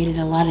they've created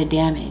a lot of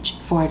damage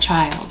for a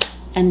child.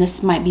 And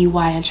this might be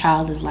why a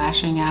child is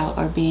lashing out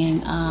or being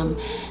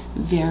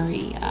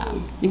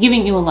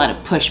giving you a lot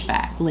of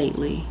pushback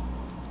lately.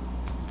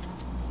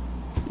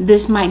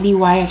 This might be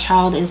why a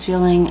child is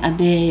feeling a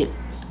bit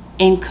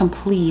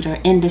incomplete or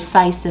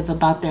indecisive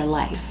about their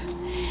life.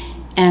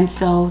 And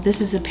so this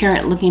is a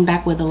parent looking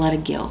back with a lot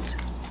of guilt.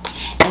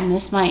 And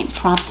this might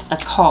prompt a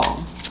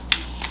call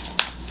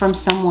from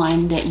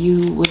someone that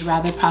you would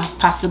rather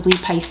possibly,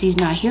 Pisces,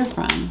 not hear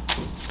from.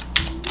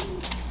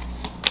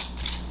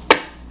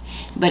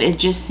 But it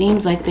just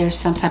seems like there's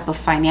some type of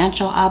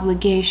financial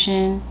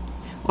obligation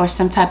or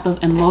some type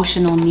of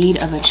emotional need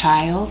of a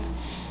child.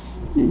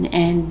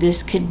 And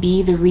this could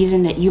be the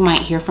reason that you might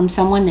hear from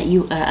someone that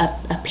you,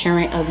 a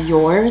parent of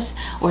yours,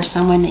 or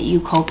someone that you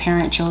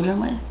co-parent children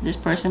with. This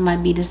person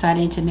might be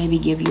deciding to maybe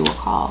give you a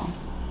call.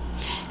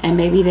 And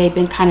maybe they've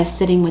been kind of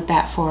sitting with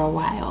that for a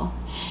while.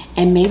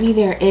 And maybe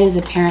there is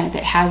a parent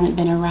that hasn't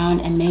been around,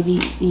 and maybe,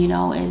 you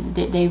know,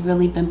 they've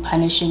really been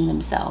punishing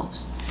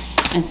themselves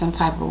in some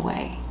type of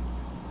way.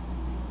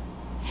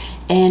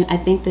 And I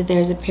think that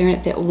there's a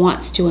parent that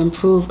wants to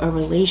improve a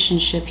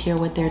relationship here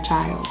with their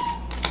child.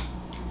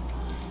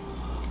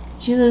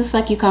 You looks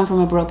like you come from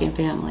a broken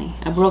family,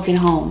 a broken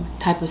home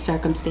type of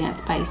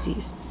circumstance,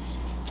 Pisces.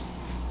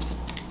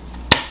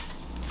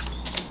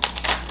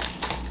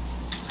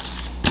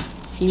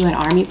 You an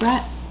army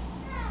brat?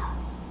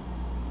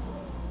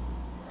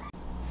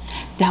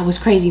 That was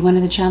crazy. One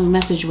of the channel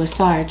message was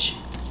Sarge.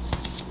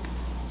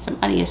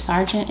 Somebody is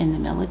sergeant in the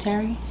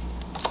military?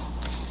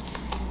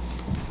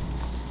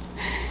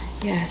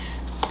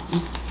 Yes.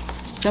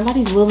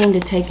 Somebody's willing to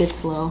take it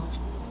slow.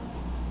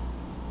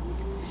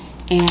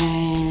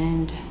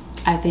 And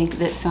I think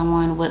that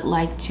someone would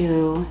like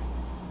to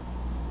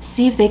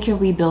see if they can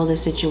rebuild a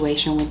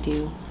situation with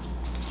you,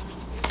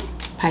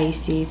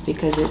 Pisces,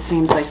 because it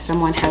seems like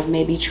someone has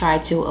maybe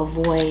tried to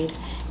avoid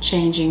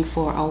changing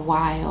for a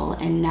while,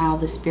 and now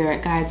the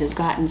spirit guides have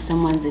gotten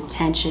someone's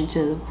attention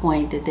to the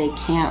point that they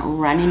can't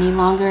run any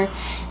longer.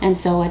 And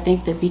so I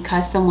think that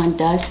because someone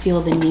does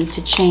feel the need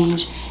to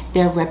change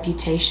their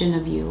reputation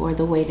of you, or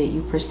the way that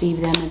you perceive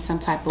them in some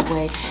type of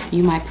way,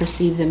 you might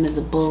perceive them as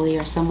a bully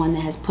or someone that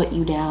has put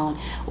you down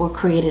or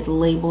created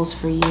labels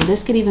for you.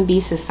 This could even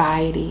be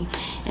society,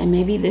 and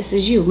maybe this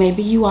is you.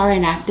 Maybe you are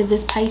an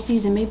activist,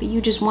 Pisces, and maybe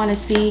you just want to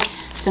see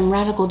some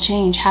radical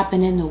change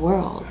happen in the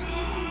world.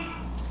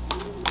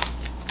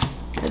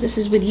 This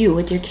is with you,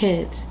 with your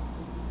kids.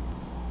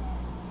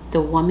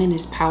 The woman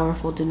is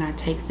powerful. Do not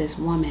take this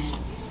woman.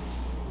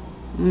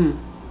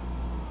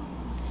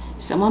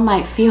 Someone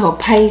might feel,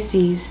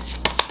 Pisces,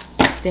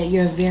 that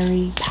you're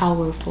very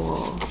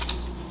powerful.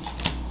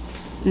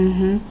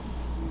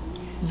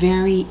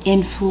 Very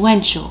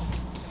influential.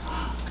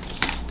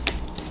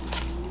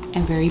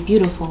 And very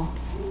beautiful.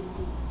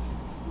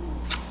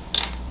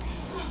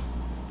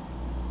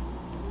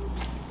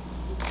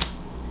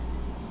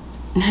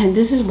 And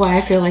this is why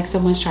I feel like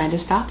someone's trying to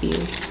stop you.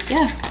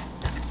 Yeah.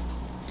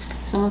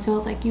 Someone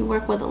feels like you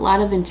work with a lot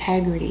of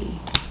integrity.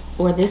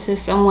 Or this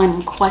is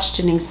someone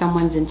questioning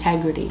someone's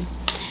integrity.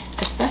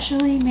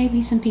 Especially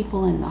maybe some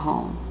people in the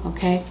home.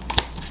 Okay?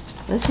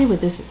 Let's see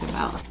what this is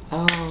about.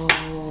 Oh,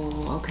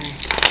 okay.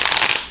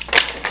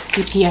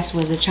 CPS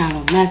was a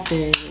channel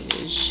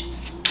message.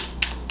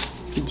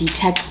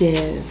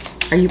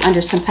 Detective. Are you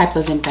under some type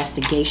of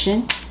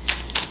investigation?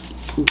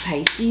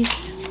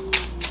 Pisces.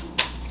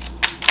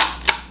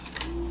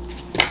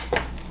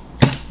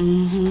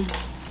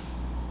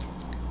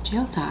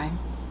 Jail time.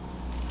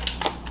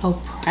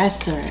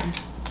 Oppressor.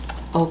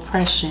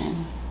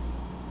 Oppression.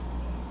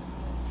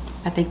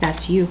 I think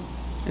that's you.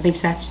 I think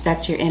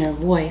that's your inner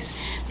voice.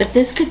 But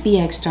this could be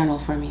external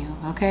from you,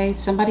 okay?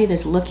 Somebody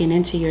that's looking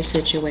into your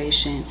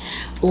situation,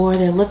 or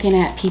they're looking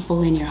at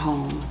people in your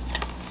home.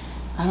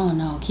 I don't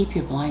know. Keep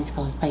your blinds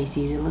closed,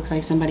 Pisces. It looks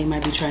like somebody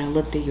might be trying to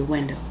look through your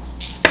window.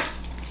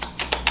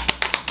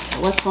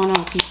 So what's going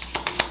on,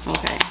 people?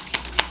 Okay.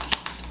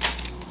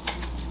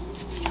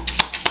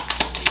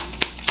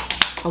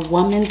 A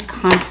woman's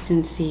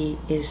constancy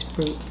is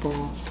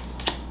fruitful.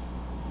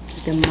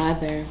 The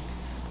mother.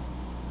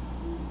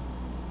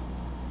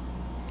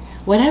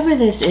 Whatever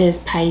this is,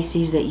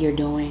 Pisces, that you're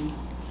doing,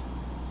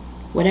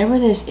 whatever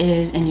this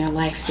is in your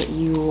life that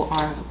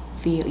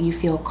you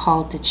feel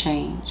called to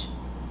change.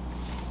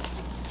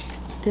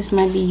 This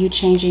might be you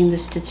changing the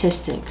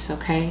statistics,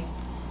 okay?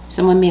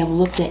 Someone may have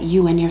looked at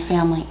you and your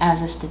family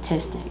as a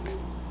statistic.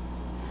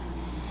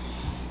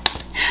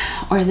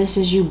 Or this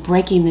is you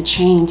breaking the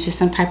chain to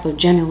some type of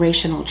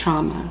generational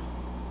trauma.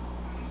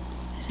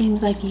 It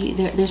seems like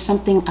there's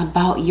something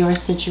about your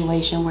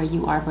situation where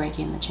you are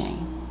breaking the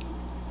chain.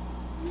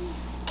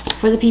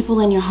 For the people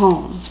in your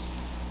home,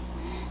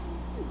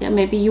 yeah,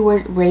 maybe you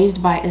were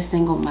raised by a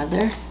single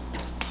mother,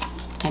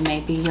 and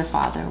maybe your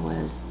father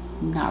was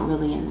not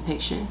really in the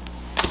picture,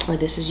 or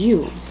this is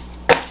you.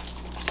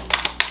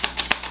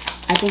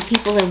 I think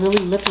people are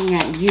really looking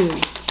at you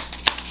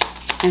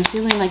and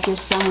feeling like you're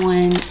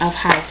someone of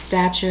high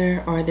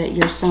stature, or that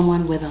you're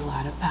someone with a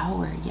lot of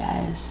power.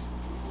 Yes,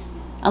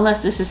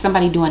 unless this is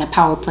somebody doing a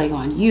power play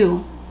on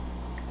you,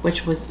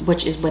 which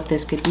is what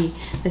this could be.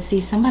 But see,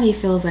 somebody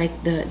feels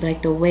like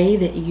the way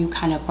that you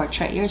kind of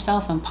portray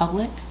yourself in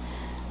public,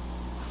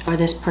 or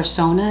this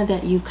persona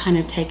that you've kind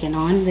of taken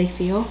on, they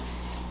feel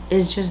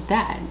is just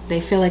that. They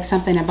feel like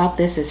something about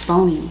this is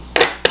phony.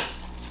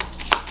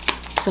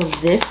 So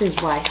this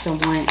is why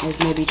someone is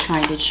maybe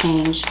trying to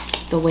change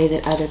the way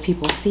that other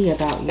people see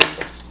about you.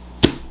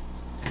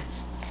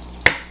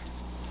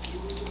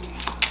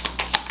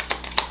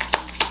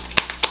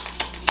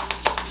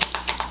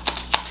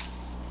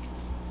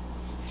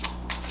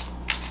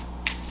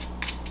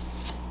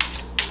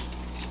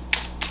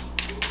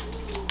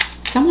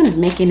 Someone is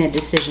making a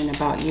decision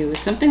about you.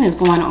 Something is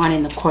going on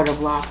in the court of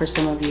law for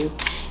some of you.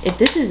 If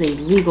this is a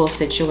legal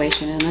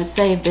situation, and let's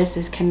say if this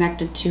is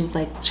connected to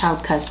like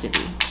child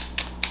custody,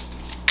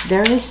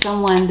 there is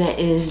someone that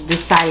is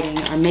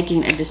deciding or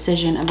making a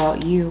decision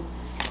about you.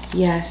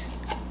 Yes.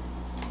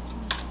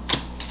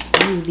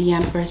 You, the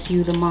Empress,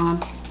 you, the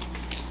mom.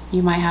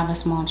 You might have a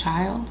small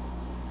child.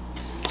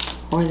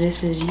 Or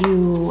this is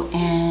you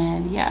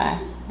and, yeah,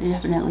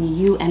 definitely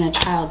you and a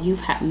child.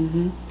 You've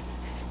had,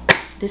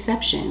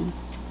 deception.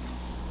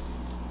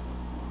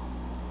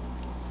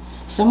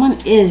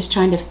 Someone is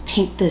trying to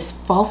paint this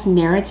false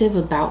narrative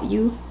about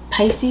you,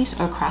 Pisces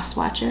or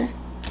cross-watcher.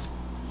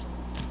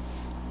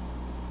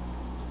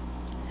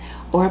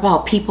 Or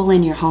about people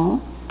in your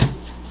home.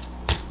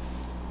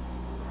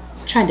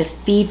 Trying to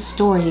feed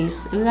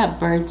stories. We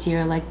got birds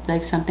here,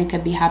 like something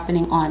could be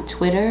happening on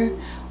Twitter,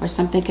 or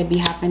something could be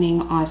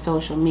happening on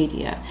social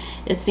media.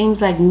 It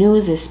seems like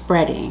news is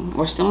spreading,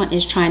 or someone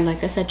is trying,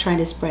 like I said, trying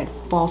to spread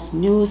false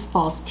news,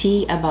 false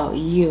tea about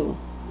you.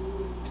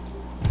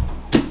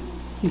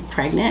 You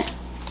pregnant?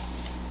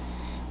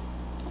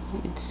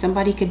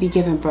 Somebody could be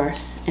giving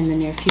birth in the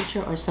near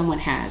future, or someone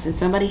has, and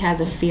somebody has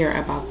a fear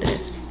about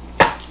this.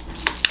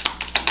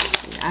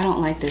 I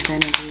don't like this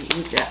energy.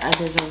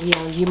 There's a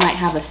Leo. You might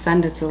have a son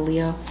that's a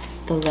Leo.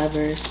 The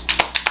Lovers.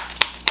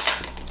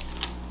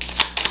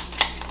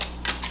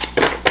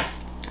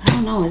 I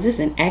don't know. Is this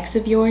an ex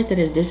of yours that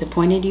has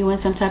disappointed you in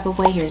some type of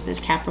way? Here's this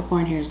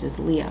Capricorn. Here's this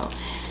Leo.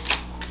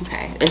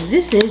 Okay. If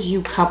this is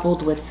you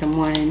coupled with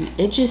someone,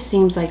 it just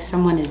seems like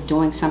someone is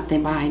doing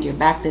something behind your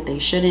back that they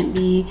shouldn't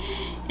be.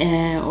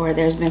 Or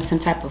there's been some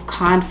type of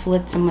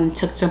conflict. Someone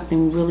took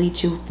something really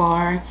too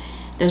far.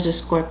 There's a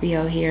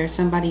Scorpio here.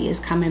 Somebody is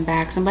coming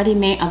back. Somebody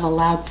may have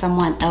allowed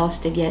someone else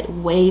to get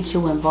way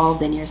too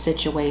involved in your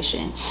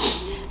situation.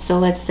 So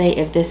let's say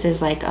if this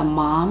is like a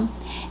mom,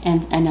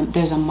 and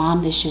there's a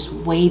mom that's just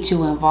way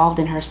too involved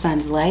in her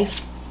son's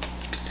life.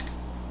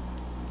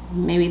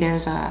 Maybe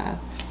there's a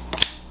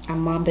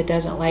mom that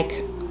doesn't like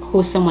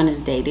who someone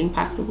is dating,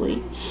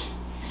 possibly.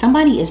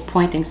 Somebody is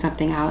pointing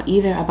something out,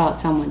 either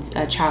about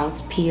a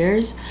child's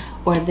peers,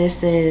 or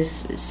this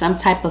is some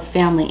type of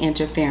family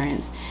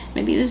interference.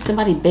 Maybe this is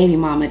somebody baby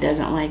mama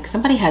doesn't like.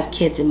 Somebody has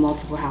kids in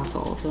multiple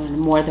households, or in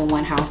more than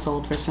one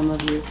household for some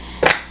of you.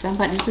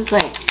 Somebody, this is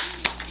like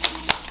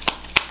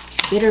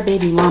bitter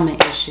baby mama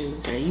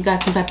issues, or you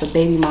got some type of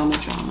baby mama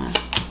drama.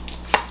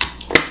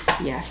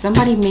 Yeah,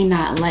 somebody may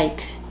not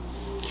like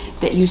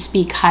that you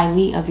speak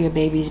highly of your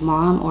baby's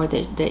mom, or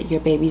that your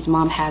baby's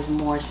mom has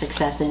more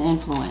success and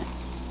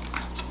influence.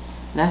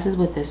 This is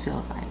what this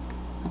feels like.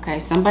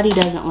 Okay, somebody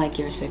doesn't like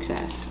your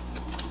success.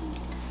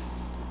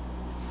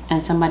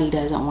 And somebody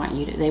doesn't want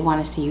you to, they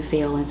want to see you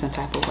fail in some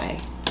type of way.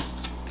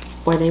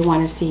 Or they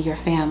want to see your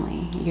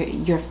family,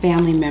 your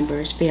family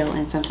members fail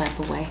in some type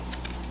of way.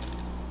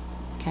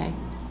 Okay?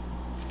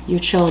 Your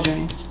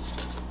children.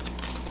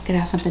 could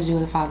have something to do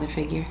with a father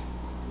figure.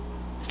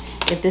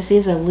 If this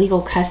is a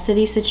legal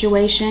custody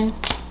situation,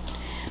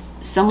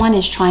 someone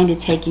is trying to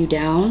take you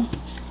down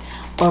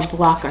or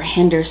block or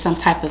hinder some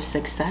type of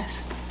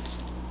success.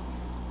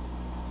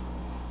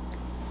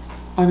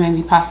 Or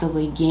maybe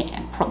possibly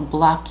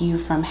block you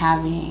from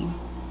having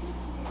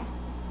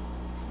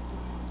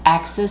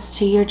access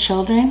to your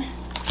children.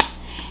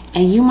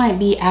 And you might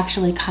be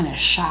actually kind of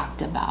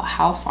shocked about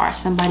how far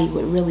somebody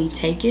would really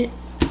take it.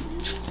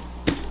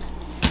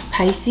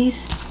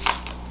 Pisces.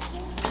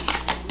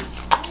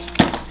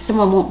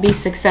 Someone won't be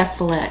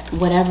successful at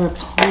whatever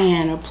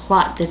plan or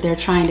plot that they're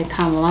trying to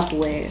come up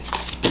with.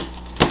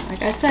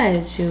 Like I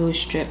said, to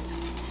strip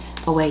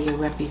away your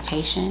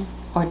reputation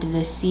or to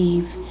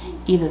deceive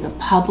either the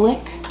public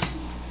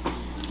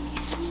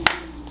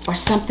or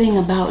something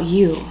about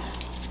you.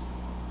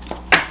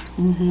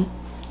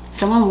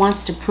 Someone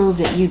wants to prove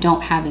that you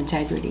don't have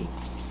integrity,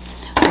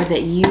 or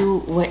that you,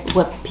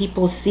 what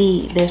people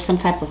see, there's some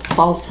type of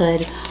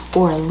falsehood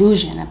or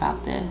illusion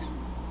about this.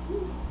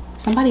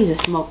 Somebody's a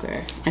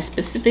smoker, and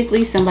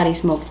specifically somebody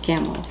smokes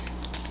Camels.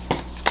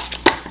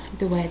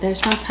 Either way,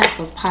 there's some type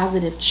of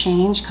positive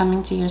change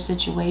coming to your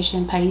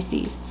situation,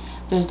 Pisces.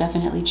 There's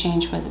definitely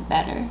change for the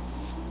better.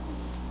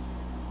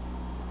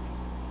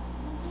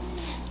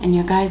 And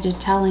your guides are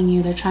telling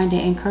you, they're trying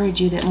to encourage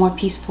you that more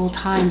peaceful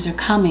times are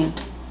coming.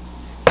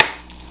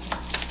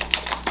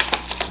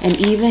 And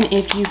even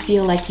if you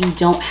feel like you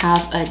don't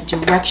have a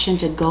direction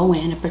to go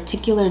in, a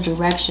particular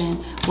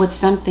direction with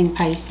something,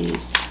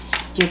 Pisces,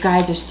 your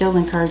guides are still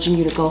encouraging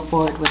you to go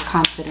forward with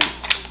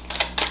confidence.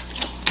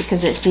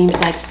 Because it seems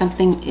like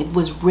something, it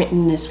was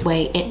written this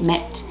way.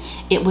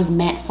 It was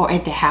meant for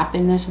it to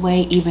happen this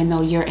way, even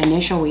though your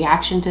initial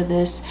reaction to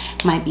this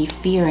might be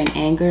fear and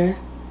anger.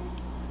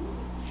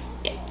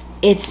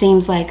 It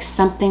seems like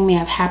something may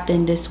have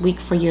happened this week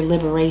for your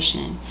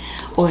liberation,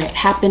 or it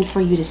happened for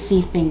you to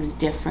see things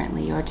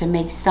differently, or to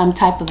make some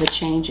type of a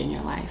change in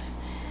your life.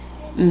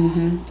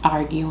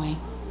 Arguing.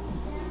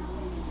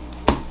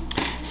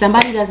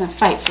 Somebody doesn't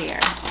fight fair,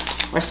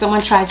 or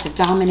someone tries to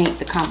dominate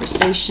the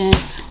conversation,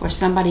 or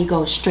somebody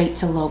goes straight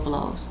to low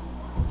blows,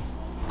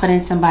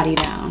 putting somebody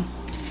down.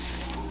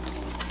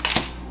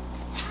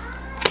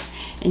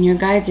 And your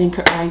guides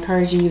are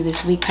encouraging you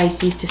this week,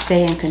 Pisces, to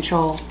stay in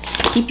control.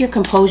 Keep your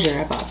composure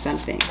about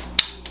something.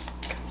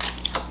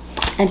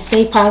 And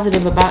stay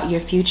positive about your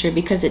future,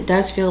 because it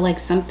does feel like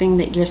something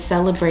that you're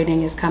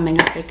celebrating is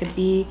coming up. It could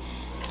be,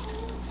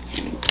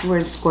 we're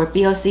in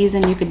Scorpio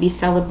season. You could be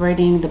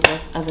celebrating the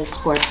birth of a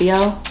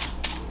Scorpio.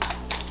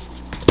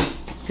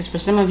 Because for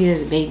some of you,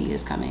 there's a baby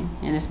that's coming.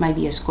 And this might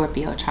be a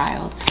Scorpio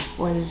child.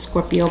 Or there's a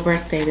Scorpio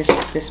birthday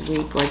this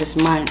week or this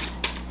month.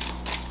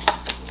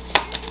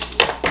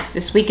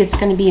 This week, it's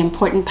going to be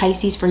important,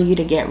 Pisces, for you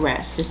to get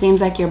rest. It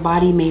seems like your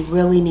body may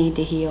really need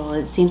to heal.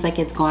 It seems like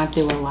it's gone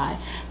through a lot.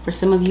 For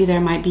some of you,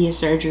 there might be a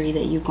surgery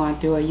that you've gone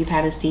through, or you've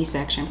had a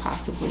C-section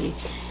possibly.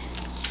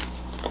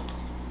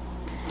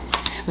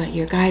 But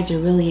your guides are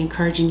really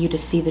encouraging you to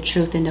see the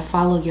truth and to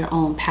follow your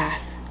own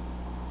path.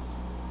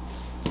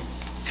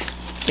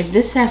 If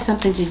this has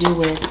something to do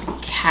with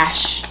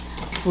cash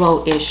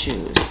flow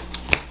issues,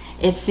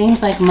 it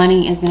seems like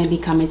money is going to be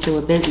coming to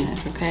a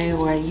business, okay?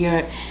 Or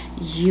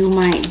you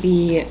might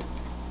be,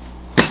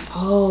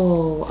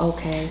 oh,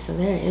 okay, so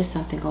there is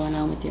something going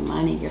on with your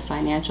money, your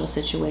financial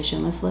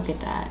situation. Let's look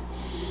at that.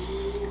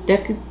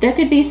 There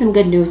could be some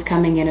good news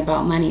coming in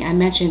about money. I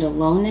mentioned a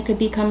loan that could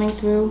be coming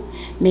through.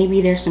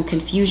 Maybe there's some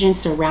confusion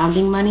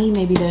surrounding money.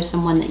 Maybe there's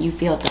someone that you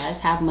feel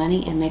does have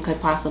money and they could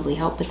possibly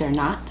help, but they're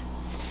not.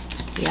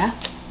 Yeah.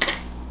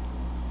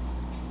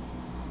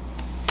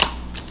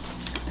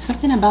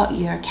 Something about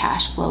your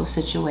cash flow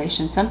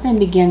situation. Something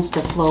begins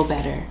to flow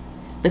better.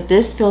 But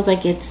this feels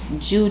like it's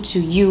due to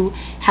you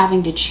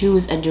having to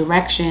choose a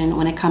direction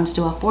when it comes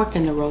to a fork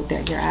in the road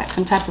that you're at.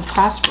 Some type of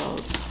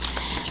crossroads.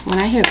 When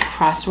I hear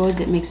crossroads,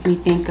 it makes me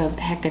think of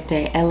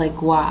Hecate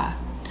Elegua.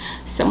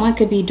 Someone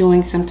could be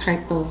doing some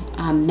type of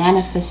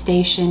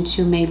manifestation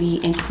to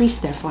maybe increase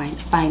their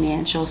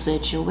financial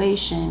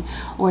situation,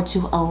 or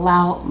to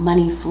allow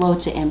money flow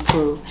to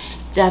improve.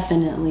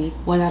 Definitely,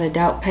 without a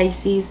doubt,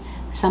 Pisces,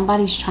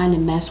 somebody's trying to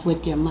mess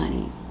with your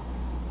money,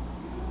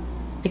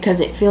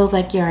 because it feels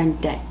like you're in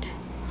debt.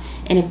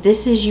 And if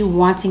this is you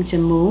wanting to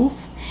move,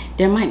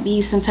 there might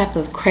be some type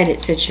of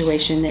credit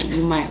situation that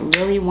you might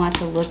really want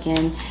to look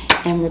in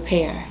and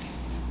repair.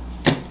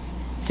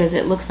 Because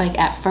it looks like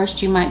at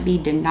first you might be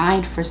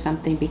denied for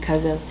something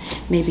because of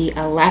maybe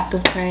a lack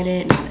of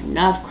credit, not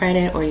enough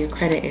credit, or your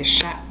credit is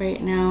shot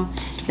right now.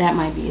 That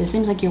might be. It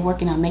seems like you're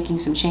working on making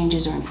some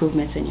changes or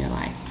improvements in your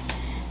life.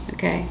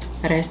 Okay,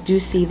 but I do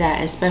see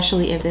that,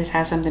 especially if this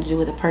has something to do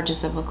with the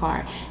purchase of a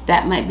car,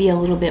 that might be a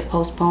little bit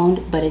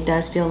postponed, but it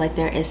does feel like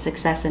there is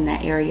success in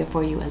that area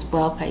for you as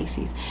well,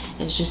 Pisces.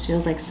 It just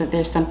feels like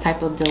there's some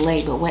type of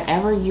delay, but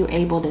whatever you're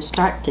able to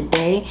start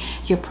today,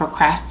 you're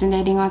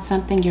procrastinating on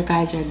something. Your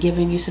guides are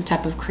giving you some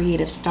type of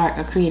creative start,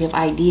 a creative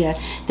idea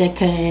that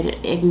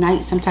could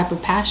ignite some type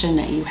of passion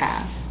that you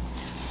have.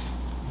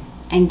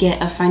 and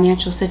get a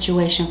financial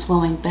situation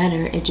flowing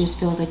better. It just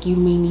feels like you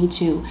may need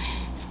to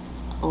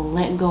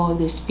let go of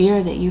this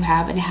fear that you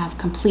have and have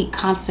complete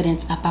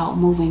confidence about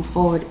moving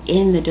forward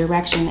in the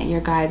direction that your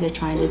guides are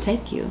trying to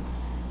take you.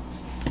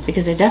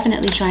 Because they're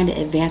definitely trying to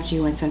advance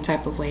you in some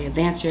type of way,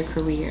 advance your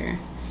career.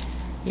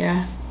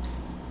 Yeah.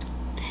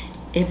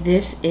 If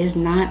this is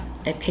not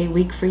a pay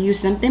week for you,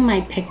 something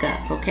might pick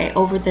up, okay,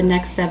 over the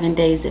next 7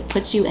 days that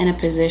puts you in a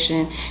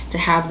position to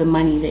have the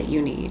money that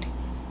you need.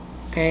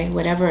 Okay,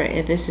 whatever,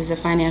 if this is a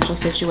financial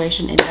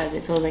situation, it does.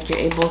 It feels like you're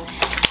able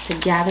to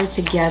gather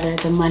together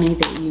the money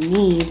that you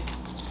need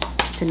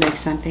to make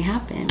something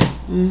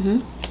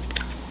happen.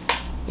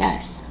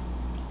 Yes.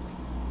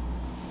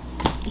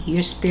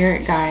 Your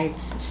spirit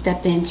guides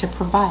step in to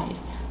provide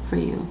for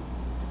you.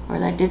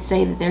 Or I did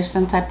say that there's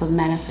some type of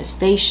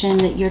manifestation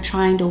that you're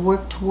trying to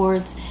work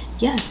towards.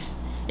 Yes,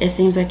 it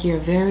seems like you're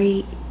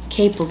very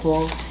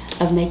capable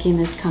of making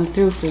this come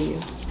through for you.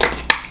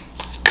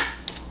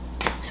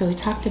 So we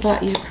talked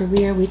about your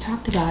career. We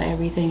talked about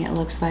everything, it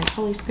looks like.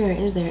 Holy Spirit,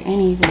 is there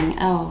anything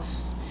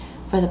else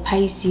for the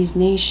Pisces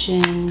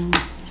nation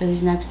for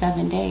these next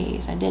 7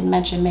 days? I did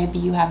mention maybe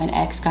you have an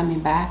ex coming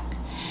back.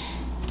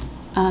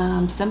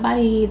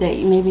 Somebody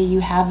that maybe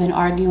you have been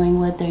arguing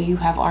with or you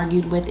have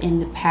argued with in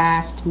the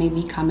past may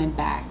be coming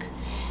back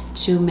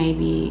to,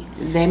 maybe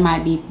they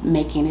might be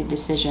making a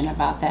decision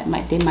about that.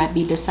 They might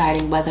be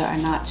deciding whether or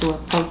not to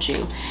approach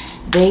you.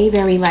 They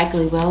very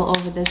likely will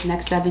over this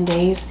next 7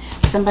 days.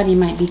 Somebody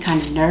might be kind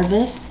of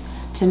nervous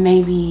to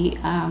maybe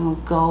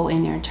go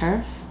in their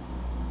turf.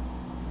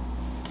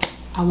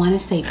 I want to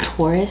say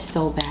Taurus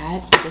so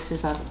bad. This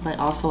is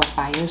also a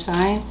fire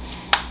sign.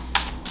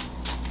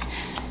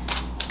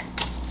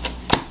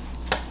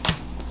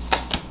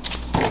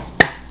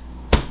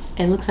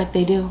 It looks like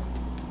they do.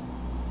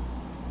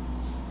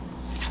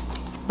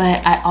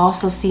 But I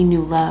also see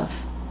new love.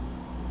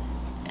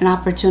 An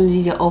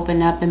opportunity to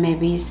open up and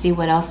maybe see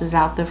what else is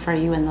out there for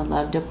you in the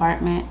love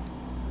department.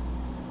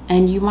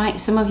 And you might,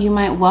 some of you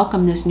might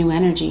welcome this new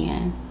energy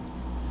in.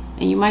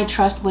 And you might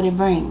trust what it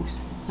brings.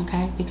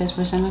 Okay? Because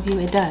for some of you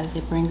it does.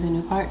 It brings a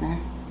new partner.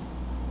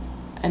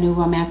 A new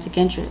romantic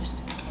interest.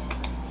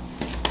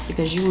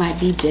 Because you might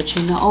be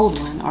ditching the old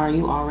one, or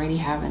you already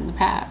have in the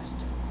past.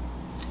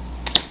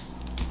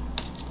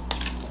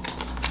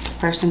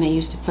 Person that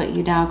used to put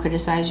you down,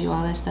 criticize you,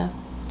 all that stuff.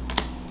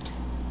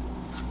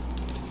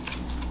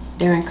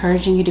 They're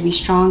encouraging you to be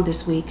strong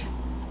this week.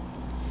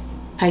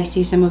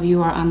 Pisces, some of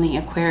you are on the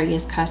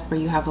Aquarius cusp, where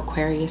you have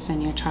Aquarius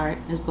in your chart,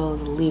 as well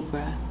as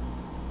Libra.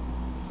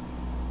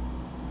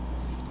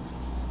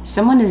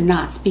 Someone is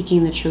not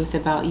speaking the truth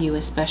about you,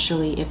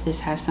 especially if this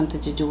has something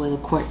to do with a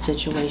court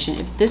situation.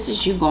 If this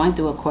is you going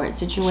through a court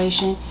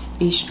situation,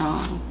 be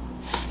strong.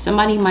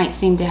 Somebody might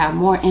seem to have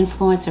more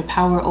influence or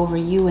power over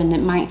you, and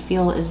it might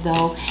feel as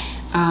though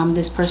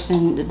this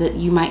person, that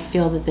you might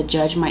feel that the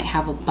judge might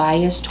have a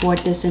bias toward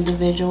this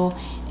individual,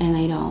 and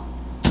they don't.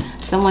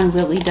 Someone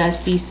really does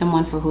see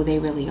someone for who they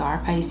really are,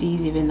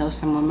 Pisces, even though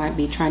someone might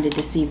be trying to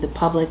deceive the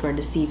public or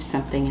deceive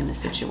something in the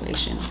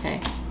situation, okay?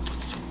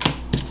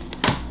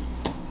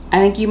 I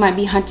think you might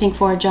be hunting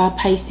for a job,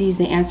 Pisces.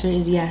 The answer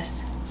is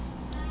yes.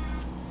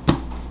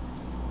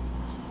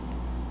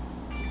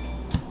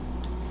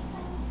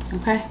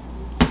 Okay.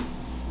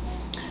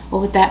 Well,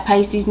 with that,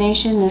 Pisces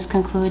Nation, this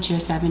concludes your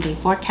 7-day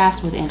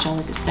forecast with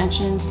Angelic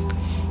Ascensions.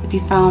 If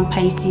you found,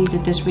 Pisces,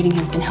 that this reading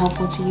has been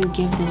helpful to you,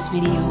 give this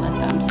video a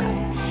thumbs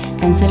up.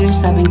 Consider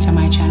subbing to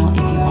my channel if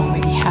you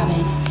already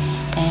haven't.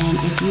 And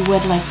if you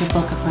would like to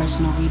book a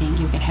personal reading,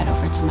 you can head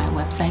over to my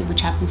website,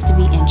 which happens to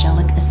be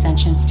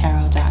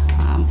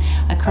AngelicAscensionsTarot.com.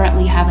 I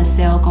currently have a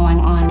sale going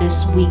on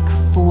this week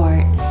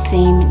for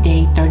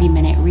same-day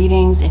 30-minute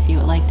readings. If you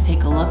would like to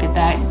take a look at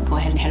that, go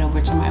ahead and head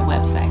over to my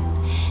website.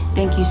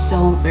 Thank you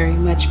so very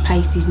much,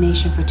 Pisces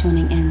Nation, for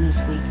tuning in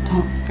this week.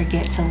 Don't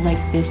forget to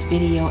like this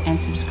video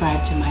and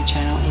subscribe to my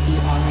channel if you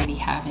already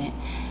haven't.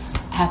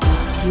 Have a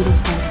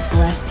beautiful,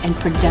 blessed, and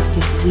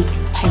productive week,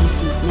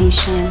 Pisces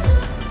Nation.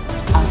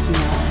 I'll see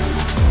you all.